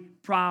 haughty,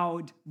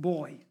 proud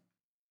boy.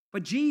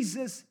 But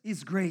Jesus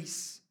is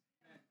grace.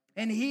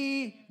 And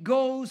he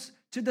goes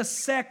to the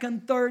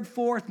second, third,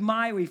 fourth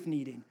mile if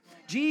needed.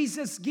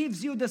 Jesus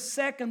gives you the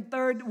second,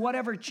 third,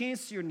 whatever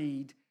chance you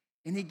need.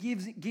 And he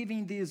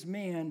giving this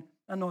man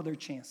another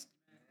chance.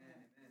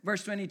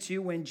 Verse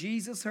 22, when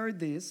Jesus heard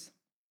this,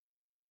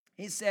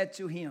 he said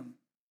to him,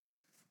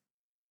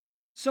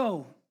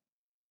 so,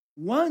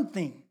 one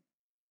thing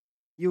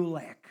you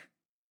lack.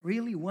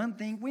 Really, one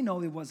thing? We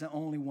know it wasn't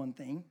only one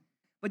thing.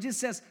 But Jesus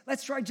says,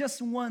 let's try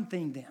just one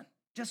thing then.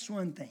 Just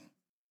one thing.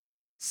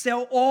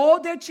 Sell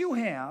all that you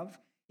have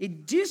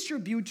and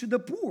distribute to the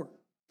poor.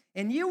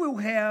 And you will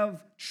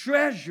have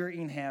treasure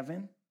in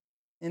heaven.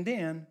 And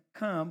then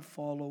come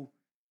follow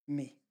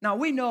me. Now,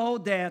 we know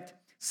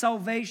that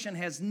salvation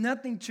has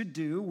nothing to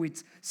do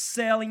with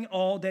selling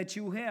all that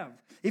you have.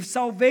 If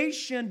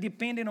salvation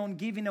depended on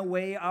giving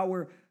away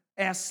our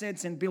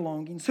assets and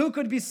belongings, who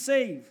could be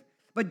saved?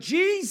 But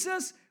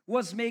Jesus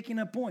was making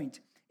a point.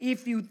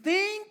 If you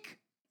think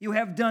you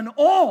have done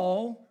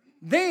all,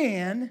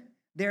 then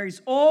there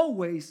is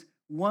always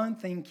one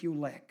thing you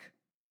lack.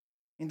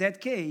 In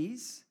that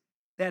case,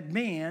 that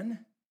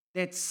man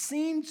that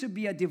seemed to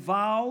be a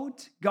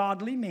devout,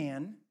 godly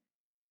man,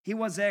 he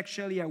was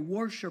actually a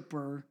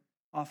worshiper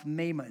of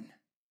Mammon.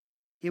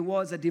 He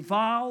was a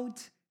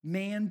devout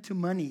man to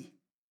money.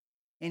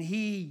 And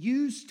he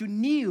used to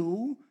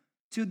kneel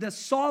to the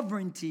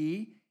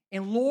sovereignty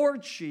and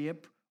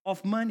lordship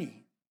of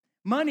money.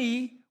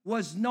 Money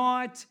was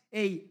not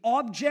an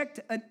object,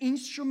 an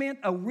instrument,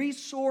 a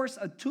resource,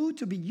 a tool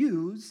to be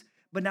used,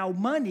 but now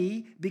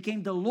money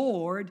became the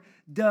Lord,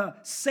 the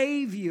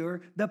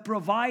Savior, the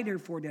provider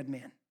for that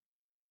man.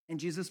 And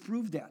Jesus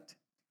proved that.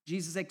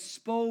 Jesus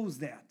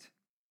exposed that.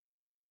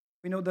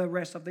 We know the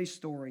rest of the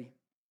story.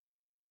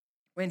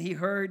 When he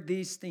heard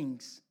these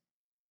things,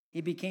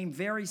 he became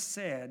very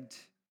sad,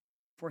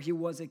 for he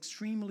was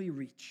extremely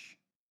rich.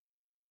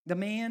 The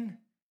man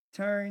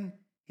turned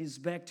his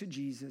back to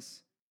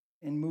Jesus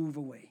and moved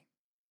away.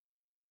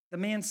 The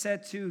man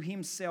said to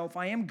himself,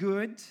 I am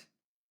good,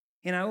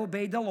 and I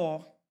obey the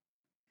law.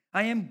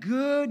 I am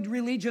good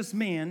religious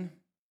man.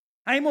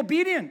 I am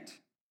obedient.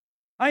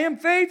 I am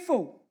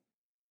faithful.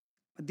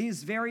 But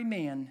this very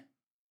man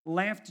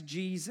left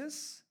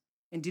Jesus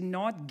and did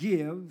not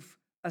give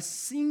a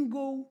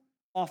single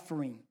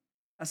offering,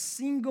 a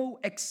single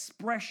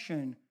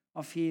expression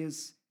of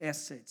his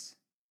assets.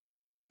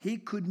 He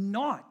could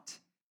not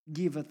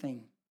give a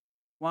thing.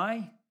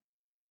 Why?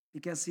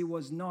 Because he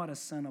was not a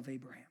son of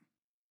Abraham.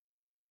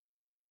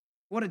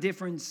 What a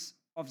difference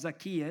of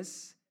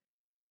Zacchaeus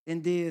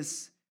and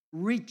this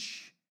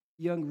rich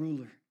young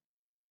ruler.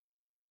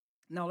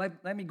 Now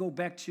let me go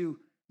back to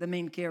the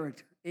main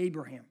character,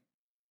 Abraham.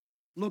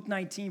 Luke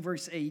 19,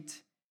 verse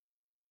 8.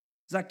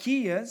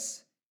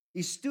 Zacchaeus,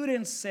 he stood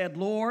and said,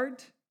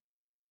 Lord,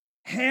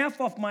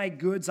 half of my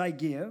goods I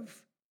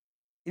give,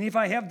 and if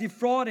I have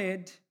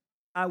defrauded,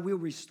 I will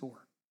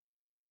restore.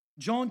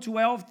 John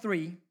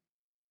 12:3.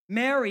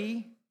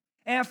 Mary,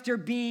 after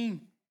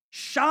being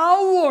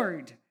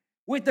showered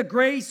with the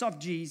grace of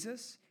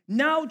Jesus,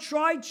 now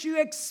tried to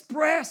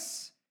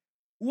express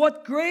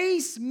what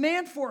grace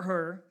meant for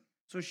her.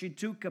 So she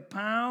took a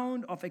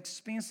pound of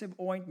expensive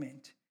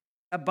ointment,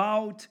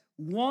 about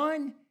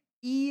 1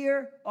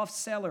 ear of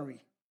celery,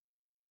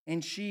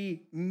 and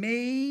she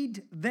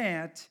made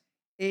that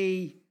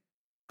a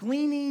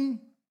cleaning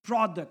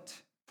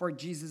product for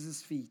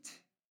Jesus' feet.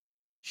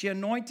 She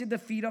anointed the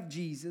feet of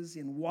Jesus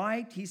and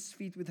wiped his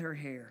feet with her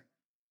hair.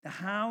 The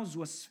house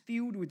was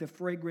filled with the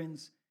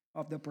fragrance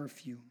of the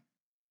perfume.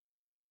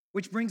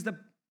 Which brings the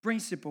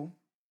principle,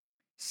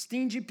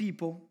 stingy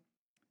people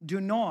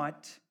do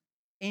not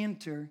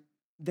enter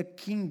the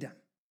kingdom.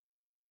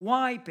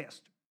 Why,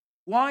 Pastor?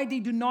 Why they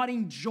do not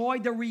enjoy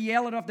the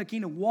reality of the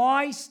kingdom?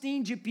 Why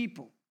stingy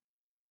people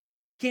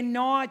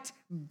cannot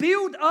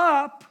build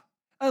up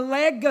a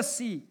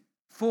legacy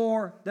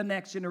for the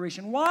next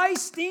generation? Why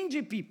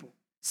stingy people,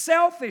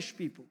 selfish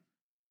people,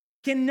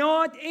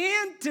 cannot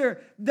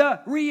enter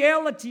the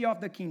reality of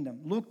the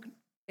kingdom? Luke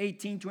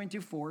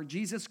 18:24,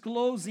 Jesus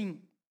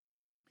closing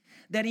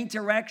that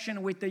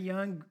interaction with the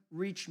young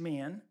rich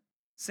man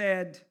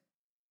said,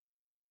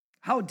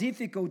 How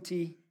difficult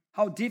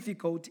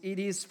it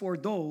is for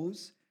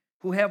those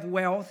who have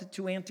wealth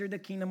to enter the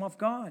kingdom of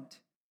God.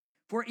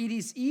 For it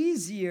is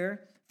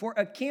easier for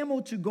a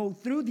camel to go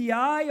through the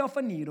eye of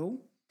a needle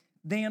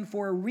than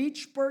for a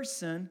rich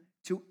person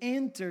to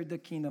enter the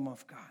kingdom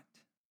of God.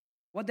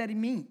 What that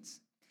means?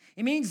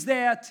 It means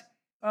that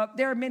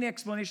there are many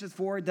explanations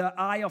for the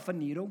eye of a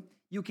needle.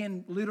 You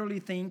can literally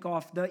think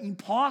of the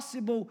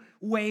impossible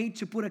way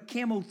to put a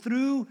camel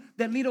through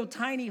the little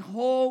tiny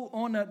hole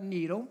on a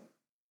needle.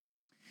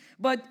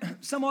 But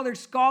some other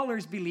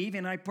scholars believe,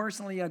 and I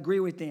personally agree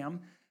with them,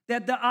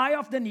 that the eye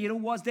of the needle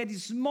was that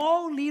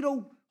small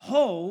little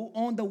hole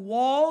on the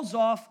walls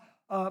of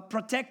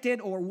protected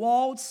or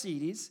walled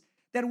cities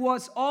that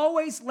was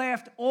always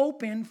left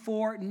open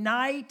for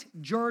night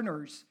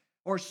journeyers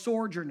or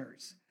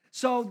sojourners.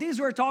 So these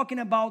were talking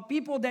about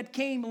people that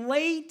came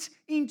late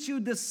into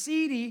the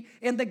city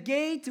and the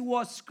gate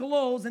was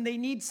closed and they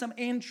need some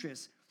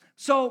entrance.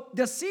 So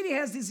the city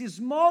has these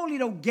small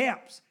little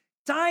gaps,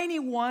 tiny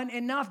one,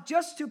 enough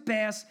just to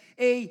pass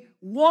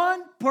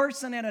one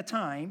person at a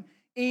time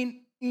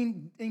in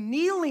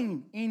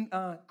kneeling, in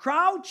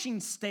crouching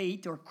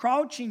state or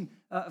crouching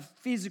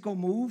physical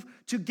move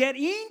to get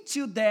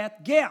into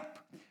that gap.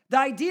 The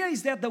idea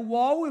is that the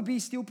wall will be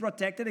still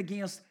protected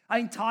against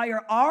an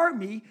entire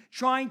army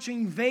trying to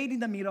invade in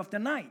the middle of the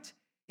night.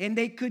 And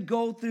they could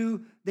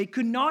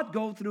not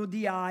go through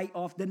the eye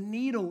of the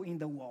needle in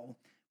the wall.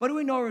 But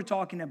we know what we're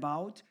talking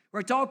about.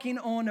 We're talking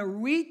on a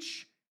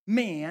rich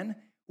man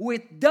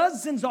with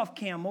dozens of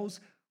camels,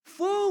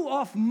 full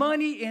of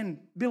money and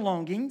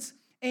belongings,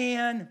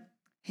 and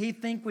he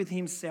think with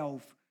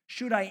himself,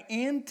 should I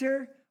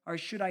enter or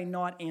should I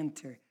not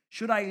enter?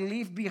 Should I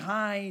leave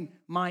behind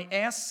my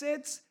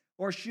assets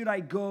or should I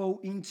go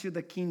into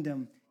the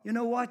kingdom? You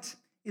know what?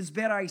 It's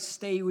better I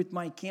stay with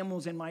my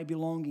camels and my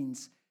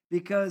belongings,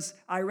 because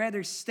I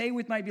rather stay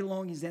with my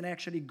belongings than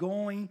actually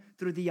going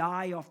through the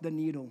eye of the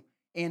needle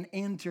and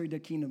enter the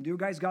kingdom. Do you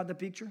guys got the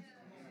picture?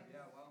 Yeah,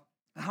 well.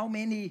 How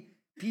many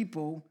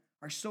people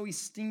are so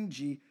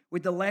stingy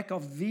with the lack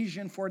of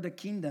vision for the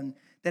kingdom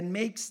that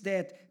makes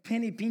that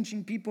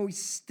penny-pinching people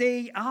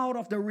stay out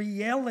of the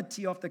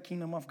reality of the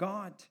kingdom of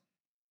God?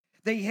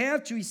 They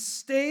have to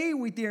stay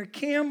with their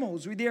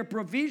camels, with their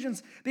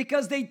provisions,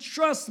 because they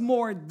trust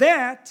more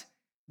that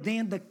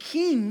than the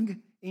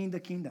king in the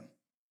kingdom.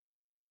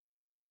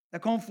 The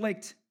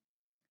conflict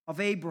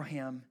of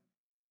Abraham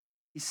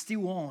is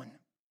still on.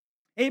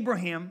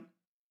 Abraham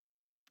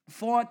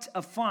fought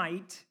a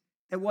fight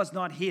that was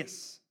not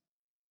his.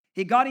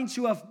 He got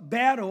into a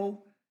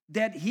battle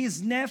that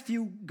his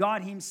nephew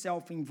got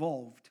himself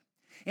involved.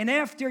 And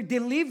after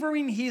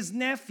delivering his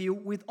nephew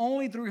with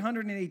only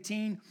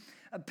 318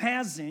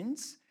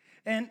 peasants,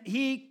 and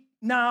he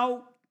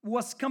now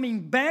was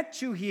coming back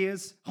to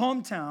his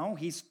hometown,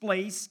 his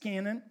place,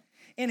 Canaan,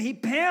 and he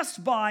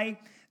passed by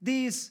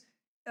this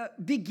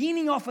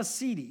beginning of a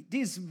city,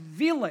 this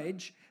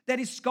village that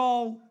is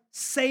called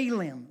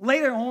Salem,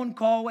 later on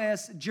called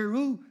as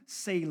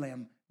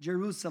Jerusalem.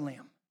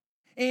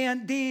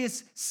 And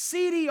this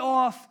city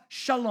of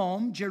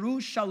Shalom,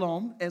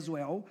 Jerusalem as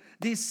well,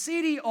 this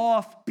city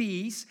of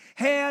peace,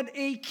 had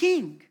a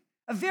king.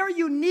 A very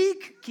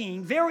unique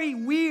king, very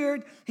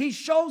weird. He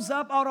shows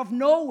up out of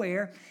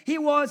nowhere. He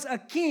was a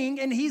king,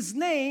 and his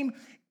name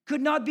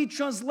could not be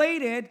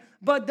translated,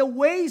 but the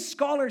way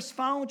scholars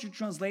found to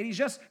translate is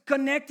just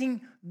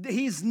connecting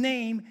his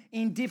name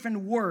in different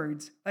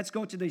words. Let's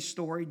go to the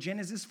story,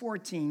 Genesis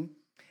 14.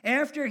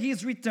 After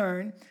his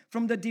return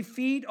from the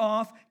defeat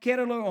of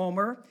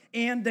Kedorlaomer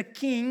and the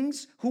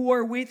kings who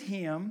were with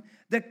him,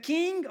 the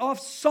king of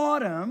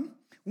Sodom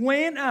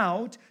went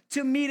out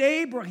to meet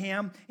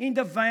Abraham in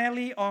the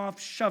valley of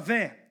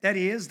Shaveh, that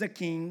is the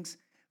king's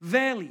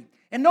valley.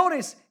 And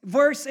notice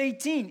verse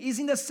 18 is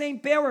in the same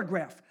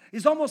paragraph.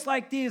 It's almost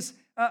like this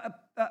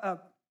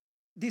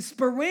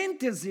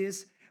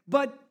parenthesis,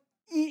 but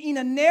in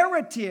a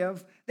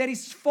narrative that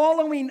is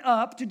following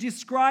up to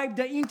describe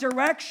the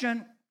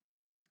interaction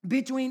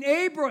between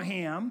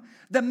Abraham,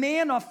 the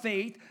man of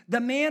faith,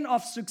 the man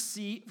of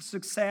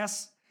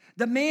success,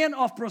 the man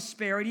of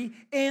prosperity,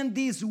 and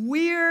this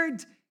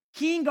weird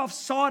king of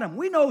Sodom.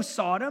 We know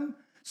Sodom.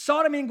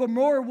 Sodom and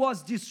Gomorrah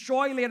was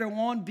destroyed later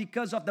on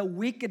because of the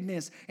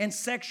wickedness and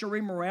sexual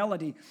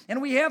immorality.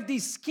 And we have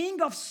this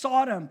king of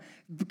Sodom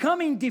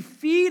becoming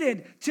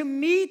defeated to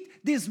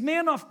meet this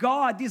man of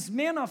God, this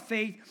man of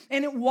faith.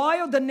 And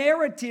while the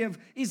narrative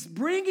is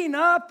bringing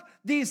up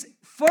this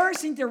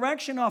first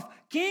interaction of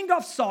king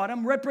of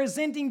Sodom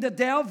representing the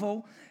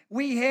devil,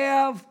 we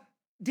have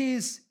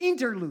this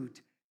interlude,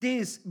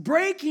 this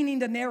breaking in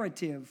the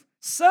narrative.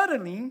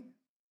 Suddenly,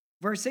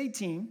 verse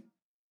 18,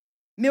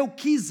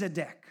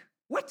 Melchizedek.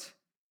 What?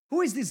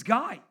 Who is this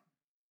guy?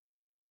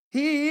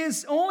 He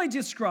is only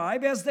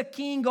described as the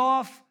king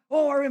of,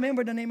 I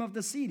remember the name of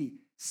the city,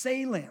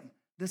 Salem,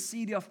 the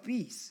city of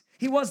peace.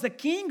 He was the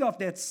king of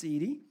that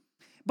city,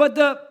 but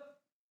the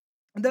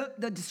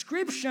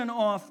description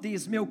of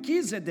this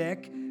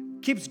Melchizedek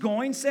keeps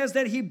going, says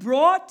that he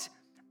brought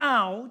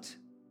out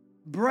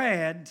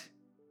bread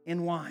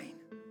and wine.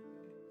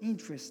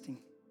 Interesting.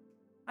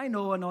 I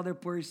know another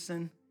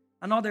person,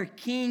 another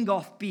king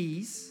of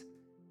peace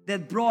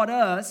that brought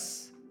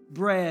us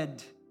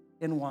bread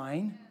and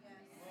wine.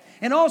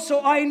 And also,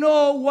 I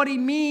know what he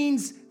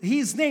means,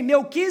 his name.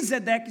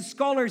 Melchizedek,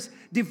 scholars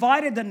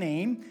divided the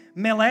name,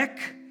 Melech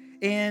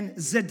and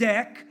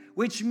Zedek,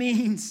 which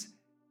means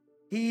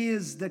he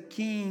is the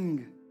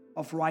king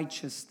of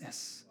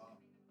righteousness.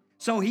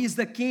 So he's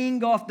the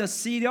king of the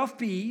city of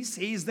peace.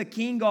 He's the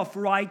king of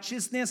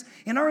righteousness.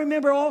 And I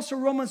remember also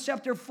Romans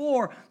chapter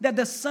 4, that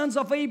the sons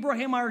of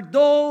Abraham are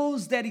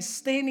those that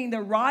stand in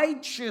the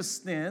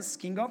righteousness,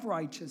 king of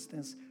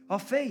righteousness,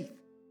 of faith.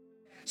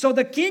 So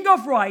the king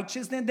of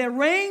righteousness that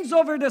reigns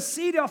over the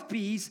city of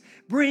peace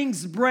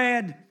brings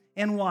bread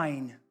and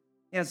wine.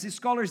 As the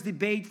scholars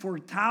debate for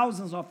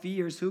thousands of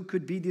years who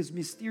could be this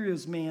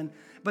mysterious man.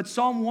 But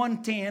Psalm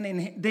 110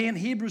 and then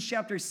Hebrews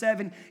chapter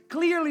 7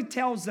 clearly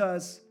tells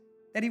us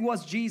that he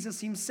was Jesus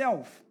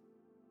himself.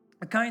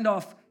 A kind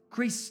of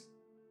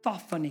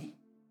Christophany,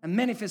 a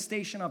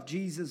manifestation of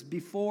Jesus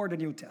before the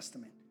New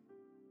Testament.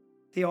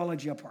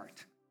 Theology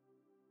apart.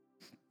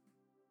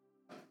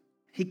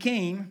 He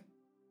came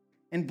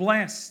and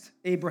blessed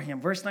Abraham,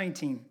 verse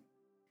 19,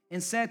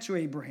 and said to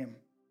Abraham,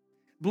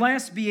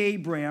 "Blessed be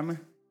Abraham,"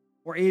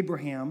 or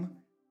Abraham,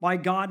 "by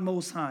God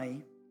Most High,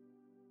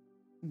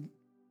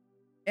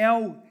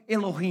 El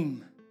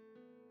Elohim,"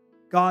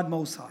 God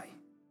Most High.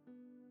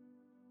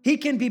 He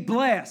can be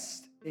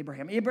blessed,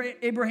 Abraham.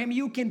 Abraham,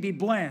 you can be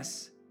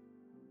blessed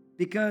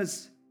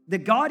because the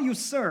God you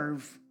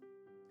serve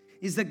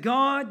is the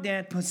God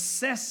that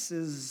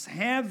possesses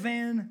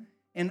heaven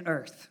and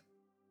earth.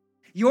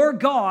 Your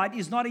God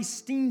is not a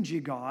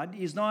stingy God.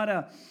 He's not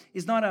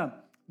a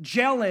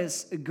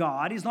jealous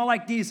God. He's not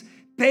like these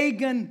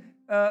pagan,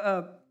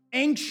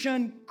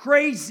 ancient,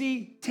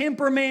 crazy,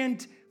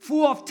 temperament,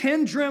 full of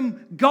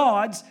tantrum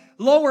gods,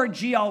 lower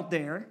G out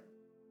there.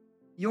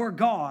 Your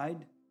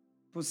God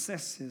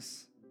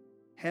possesses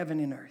heaven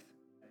and earth.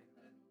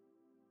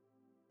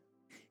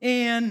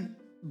 And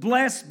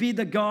blessed be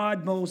the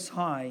God Most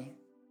High,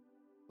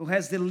 who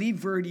has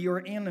delivered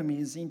your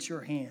enemies into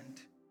your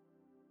hand.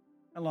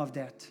 I love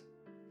that.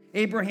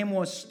 Abraham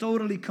was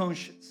totally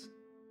conscious.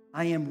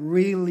 I am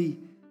really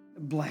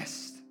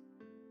blessed.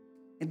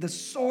 And the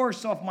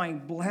source of my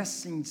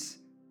blessings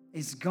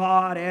is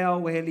God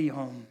El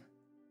Elyon,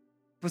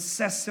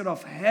 possessor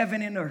of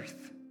heaven and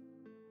earth.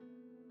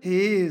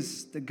 He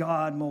is the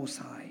God Most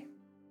High.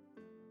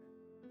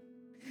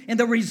 And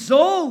the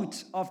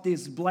result of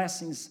these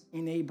blessings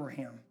in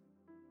Abraham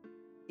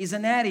is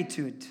an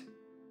attitude.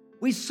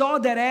 We saw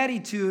that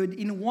attitude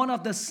in one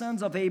of the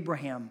sons of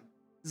Abraham,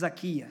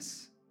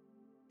 Zacchaeus.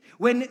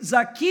 When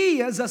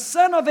Zacchaeus, a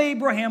son of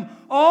Abraham,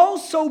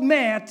 also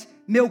met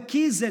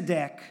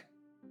Melchizedek,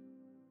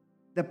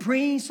 the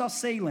prince of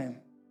Salem,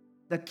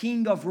 the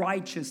king of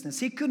righteousness,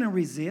 he couldn't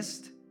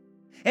resist.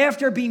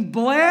 After being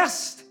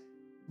blessed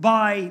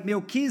by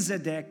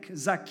Melchizedek,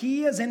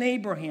 Zacchaeus and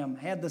Abraham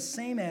had the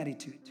same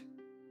attitude.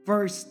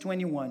 Verse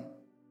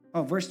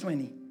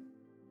 20.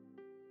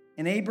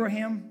 And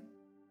Abraham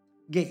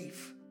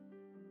gave.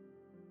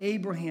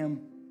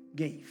 Abraham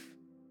gave.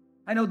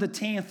 I know the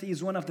 10th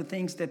is one of the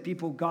things that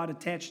people got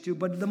attached to,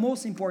 but the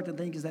most important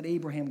thing is that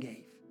Abraham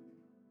gave.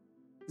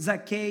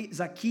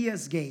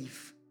 Zacchaeus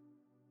gave.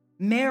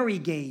 Mary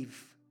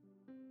gave.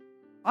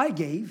 I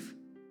gave.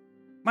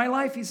 My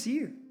life is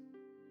here.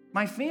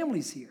 My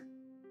family's here.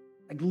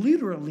 Like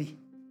literally,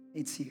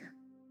 it's here.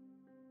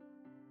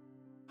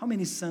 How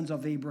many sons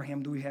of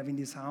Abraham do we have in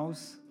this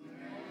house?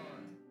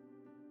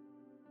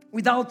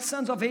 Without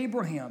sons of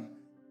Abraham,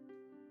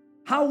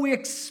 how we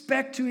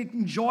expect to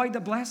enjoy the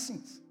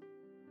blessings?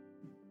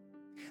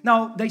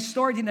 Now, they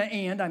start in the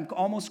end. I'm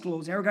almost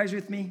closing. Are you guys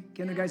with me?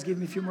 Can you guys give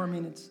me a few more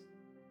minutes?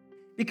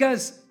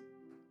 Because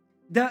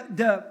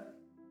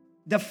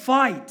the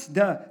fight,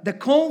 the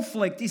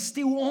conflict is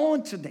still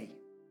on today.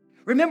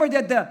 Remember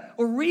that the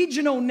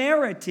original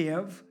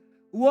narrative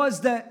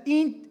was the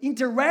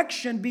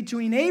interaction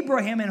between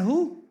Abraham and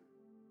who?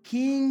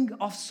 King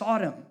of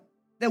Sodom.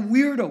 The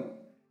weirdo.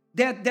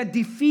 That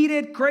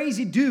defeated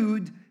crazy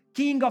dude,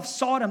 king of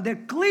Sodom,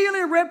 that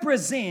clearly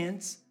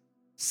represents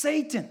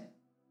Satan.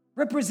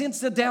 Represents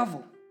the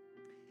devil.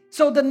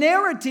 So the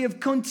narrative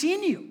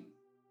continues.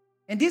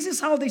 And this is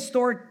how the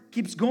story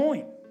keeps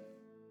going.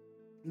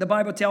 The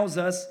Bible tells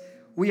us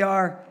we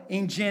are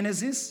in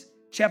Genesis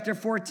chapter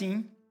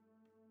 14.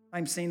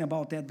 I'm saying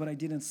about that, but I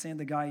didn't send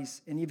the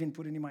guys and even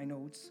put it in my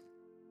notes.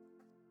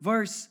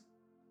 Verse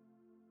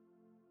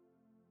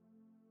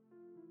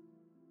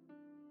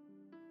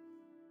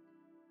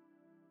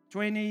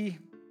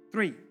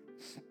 23.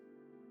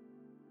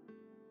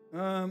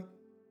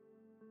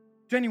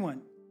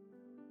 21.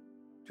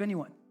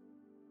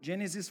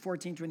 Genesis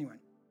 14:21.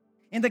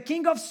 And the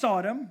king of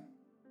Sodom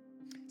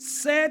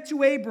said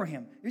to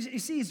Abraham, you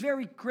see, it's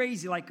very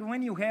crazy. Like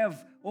when you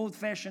have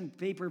old-fashioned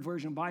paper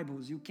version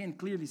Bibles, you can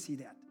clearly see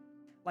that.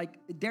 Like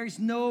there's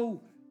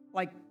no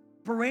like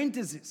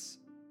parenthesis.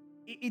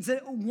 It's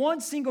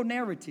one single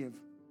narrative.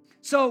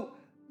 So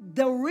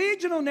the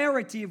original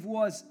narrative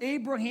was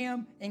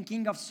Abraham and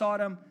king of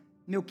Sodom.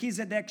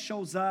 Melchizedek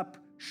shows up,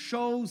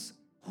 shows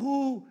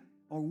who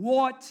or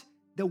what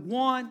the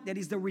one that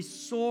is the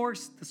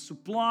resource, the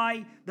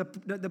supply,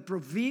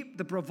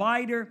 the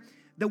provider,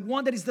 the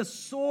one that is the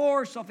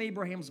source of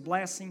Abraham's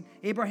blessing.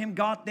 Abraham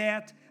got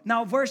that.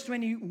 Now verse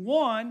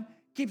 21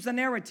 keeps the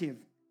narrative.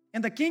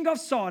 And the king of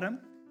Sodom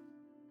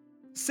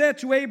said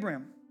to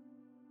Abraham,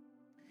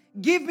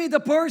 give me the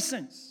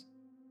persons.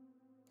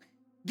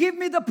 Give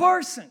me the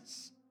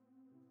persons.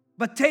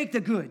 But take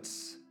the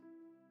goods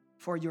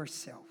for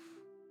yourself.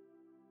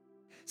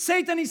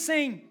 Satan is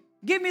saying,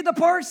 give me the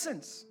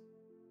persons,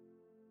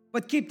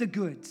 but keep the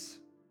goods.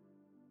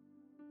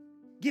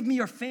 Give me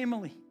your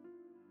family.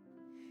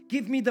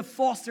 Give me the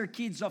foster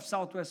kids of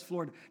Southwest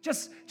Florida.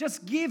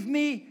 Just give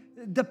me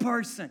the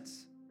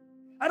persons.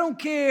 I don't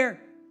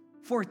care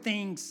for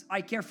things.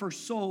 I care for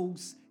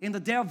souls. And the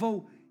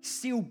devil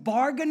still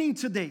bargaining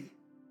today.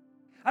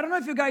 I don't know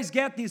if you guys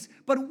get this,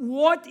 but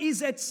what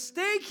is at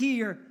stake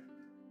here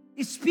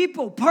is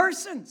people,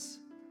 persons,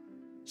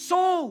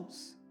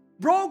 souls,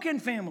 broken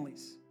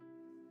families,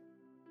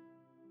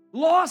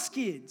 lost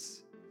kids.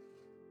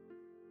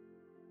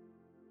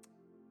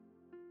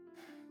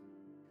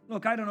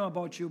 Look, I don't know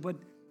about you, but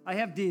I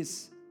have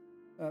this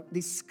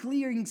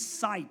clear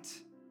insight.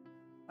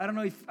 I don't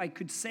know if I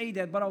could say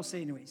that, but I'll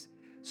say anyways.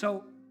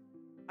 So,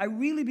 I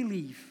really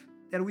believe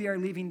that we are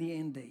living the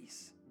end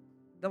days,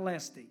 the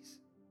last days.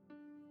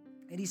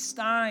 It is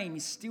time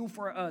still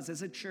for us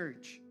as a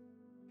church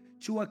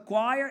to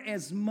acquire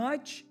as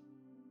much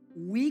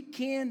we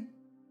can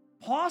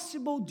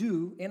possible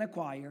do and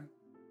acquire.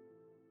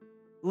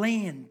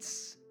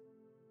 Lands,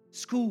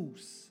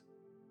 schools,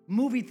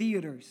 movie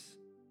theaters,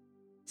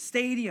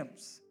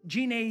 stadiums,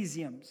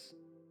 gymnasiums.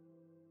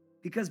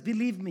 Because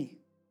believe me,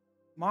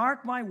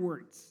 mark my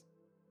words,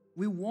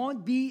 we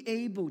won't be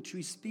able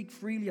to speak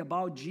freely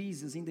about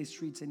Jesus in the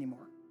streets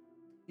anymore.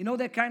 You know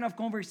that kind of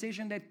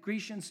conversation that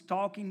Christians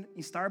talk in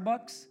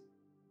Starbucks?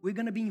 We're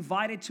going to be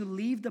invited to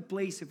leave the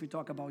place if we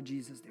talk about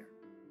Jesus there.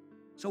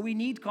 So we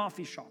need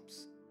coffee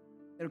shops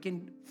that we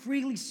can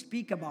freely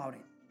speak about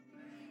it.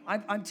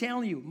 I'm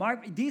telling you,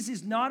 Mark, this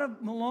is not a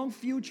long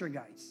future,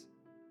 guys.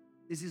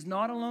 This is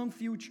not a long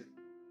future.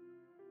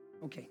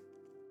 Okay,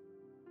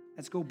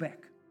 let's go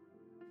back.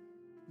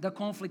 The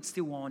conflict's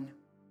still on.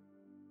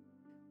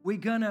 We're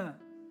gonna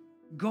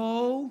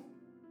go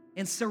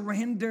and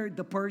surrender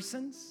the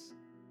persons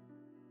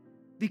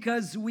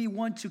because we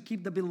want to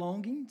keep the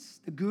belongings,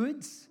 the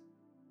goods,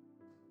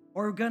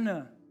 or we're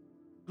gonna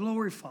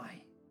glorify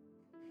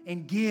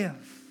and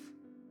give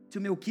to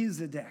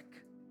Melchizedek,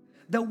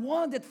 the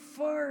one that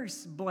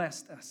first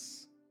blessed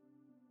us.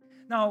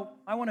 Now,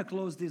 I want to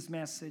close this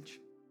message.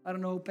 I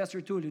don't know,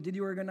 Pastor Tulio, did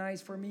you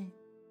organize for me?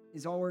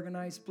 Is all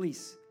organized?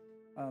 Please,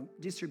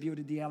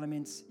 distribute the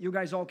elements. You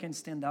guys all can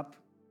stand up.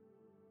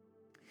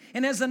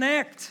 And as an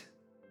act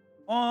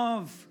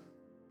of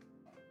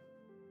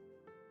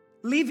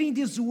living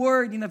this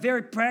word in a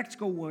very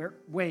practical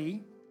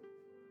way,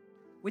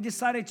 we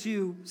decided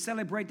to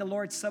celebrate the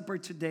Lord's Supper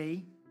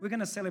today. We're going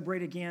to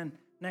celebrate again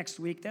next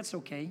week. That's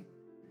okay.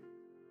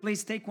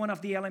 Please take one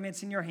of the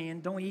elements in your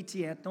hand. Don't eat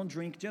yet. Don't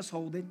drink. Just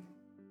hold it.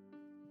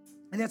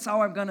 And that's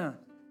how I'm going to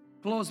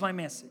close my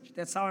message.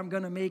 That's how I'm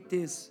going to make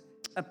this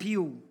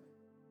appeal,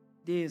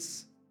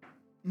 this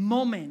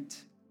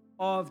moment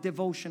of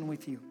devotion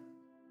with you.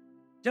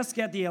 Just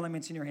get the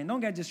elements in your hand. Don't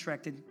get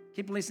distracted.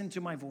 Keep listening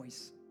to my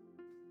voice.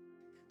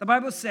 The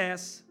Bible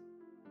says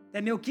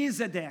that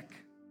Melchizedek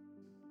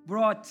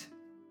brought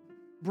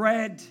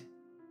bread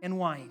and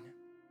wine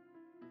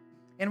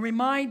and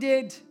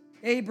reminded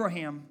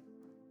Abraham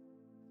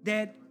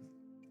that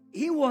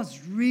he was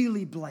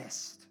really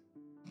blessed.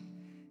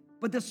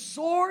 But the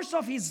source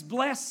of his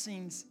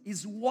blessings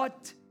is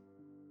what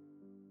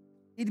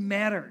it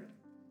mattered.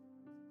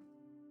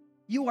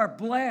 You are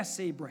blessed,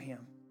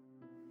 Abraham,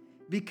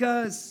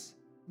 because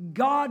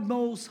God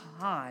Most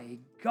High,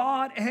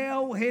 God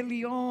El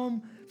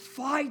Elyon,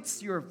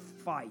 fights your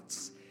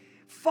fights,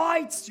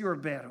 fights your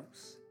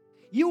battles.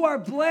 You are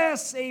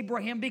blessed,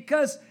 Abraham,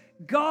 because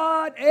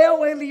God El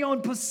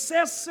Elyon,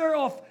 possessor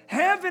of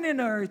heaven and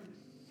earth,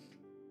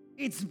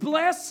 it's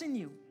blessing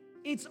you.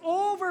 It's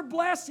over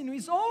blessing you.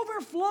 It's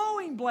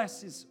overflowing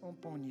blessings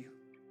upon you.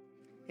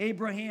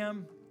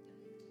 Abraham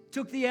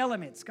took the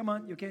elements. Come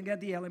on, you can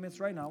get the elements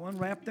right now.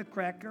 Unwrap the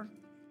cracker,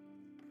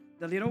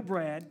 the little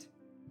bread,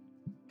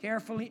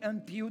 carefully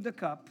unpeel the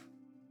cup.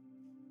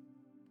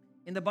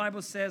 And the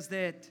Bible says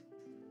that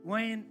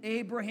when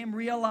Abraham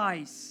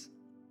realized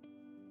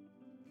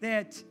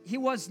that he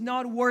was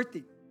not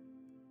worthy,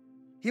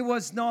 he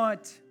was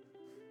not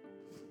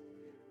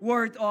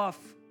worth of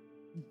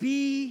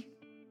be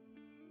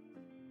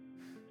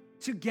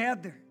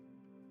together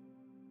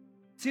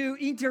to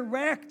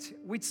interact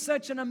with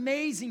such an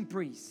amazing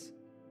priest,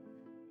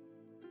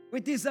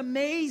 with this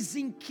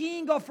amazing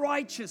King of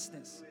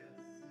righteousness,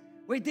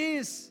 with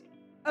this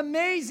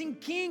amazing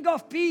King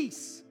of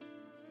peace.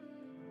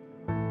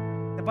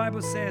 The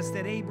Bible says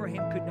that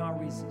Abraham could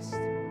not resist,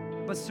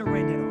 but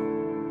surrendered all.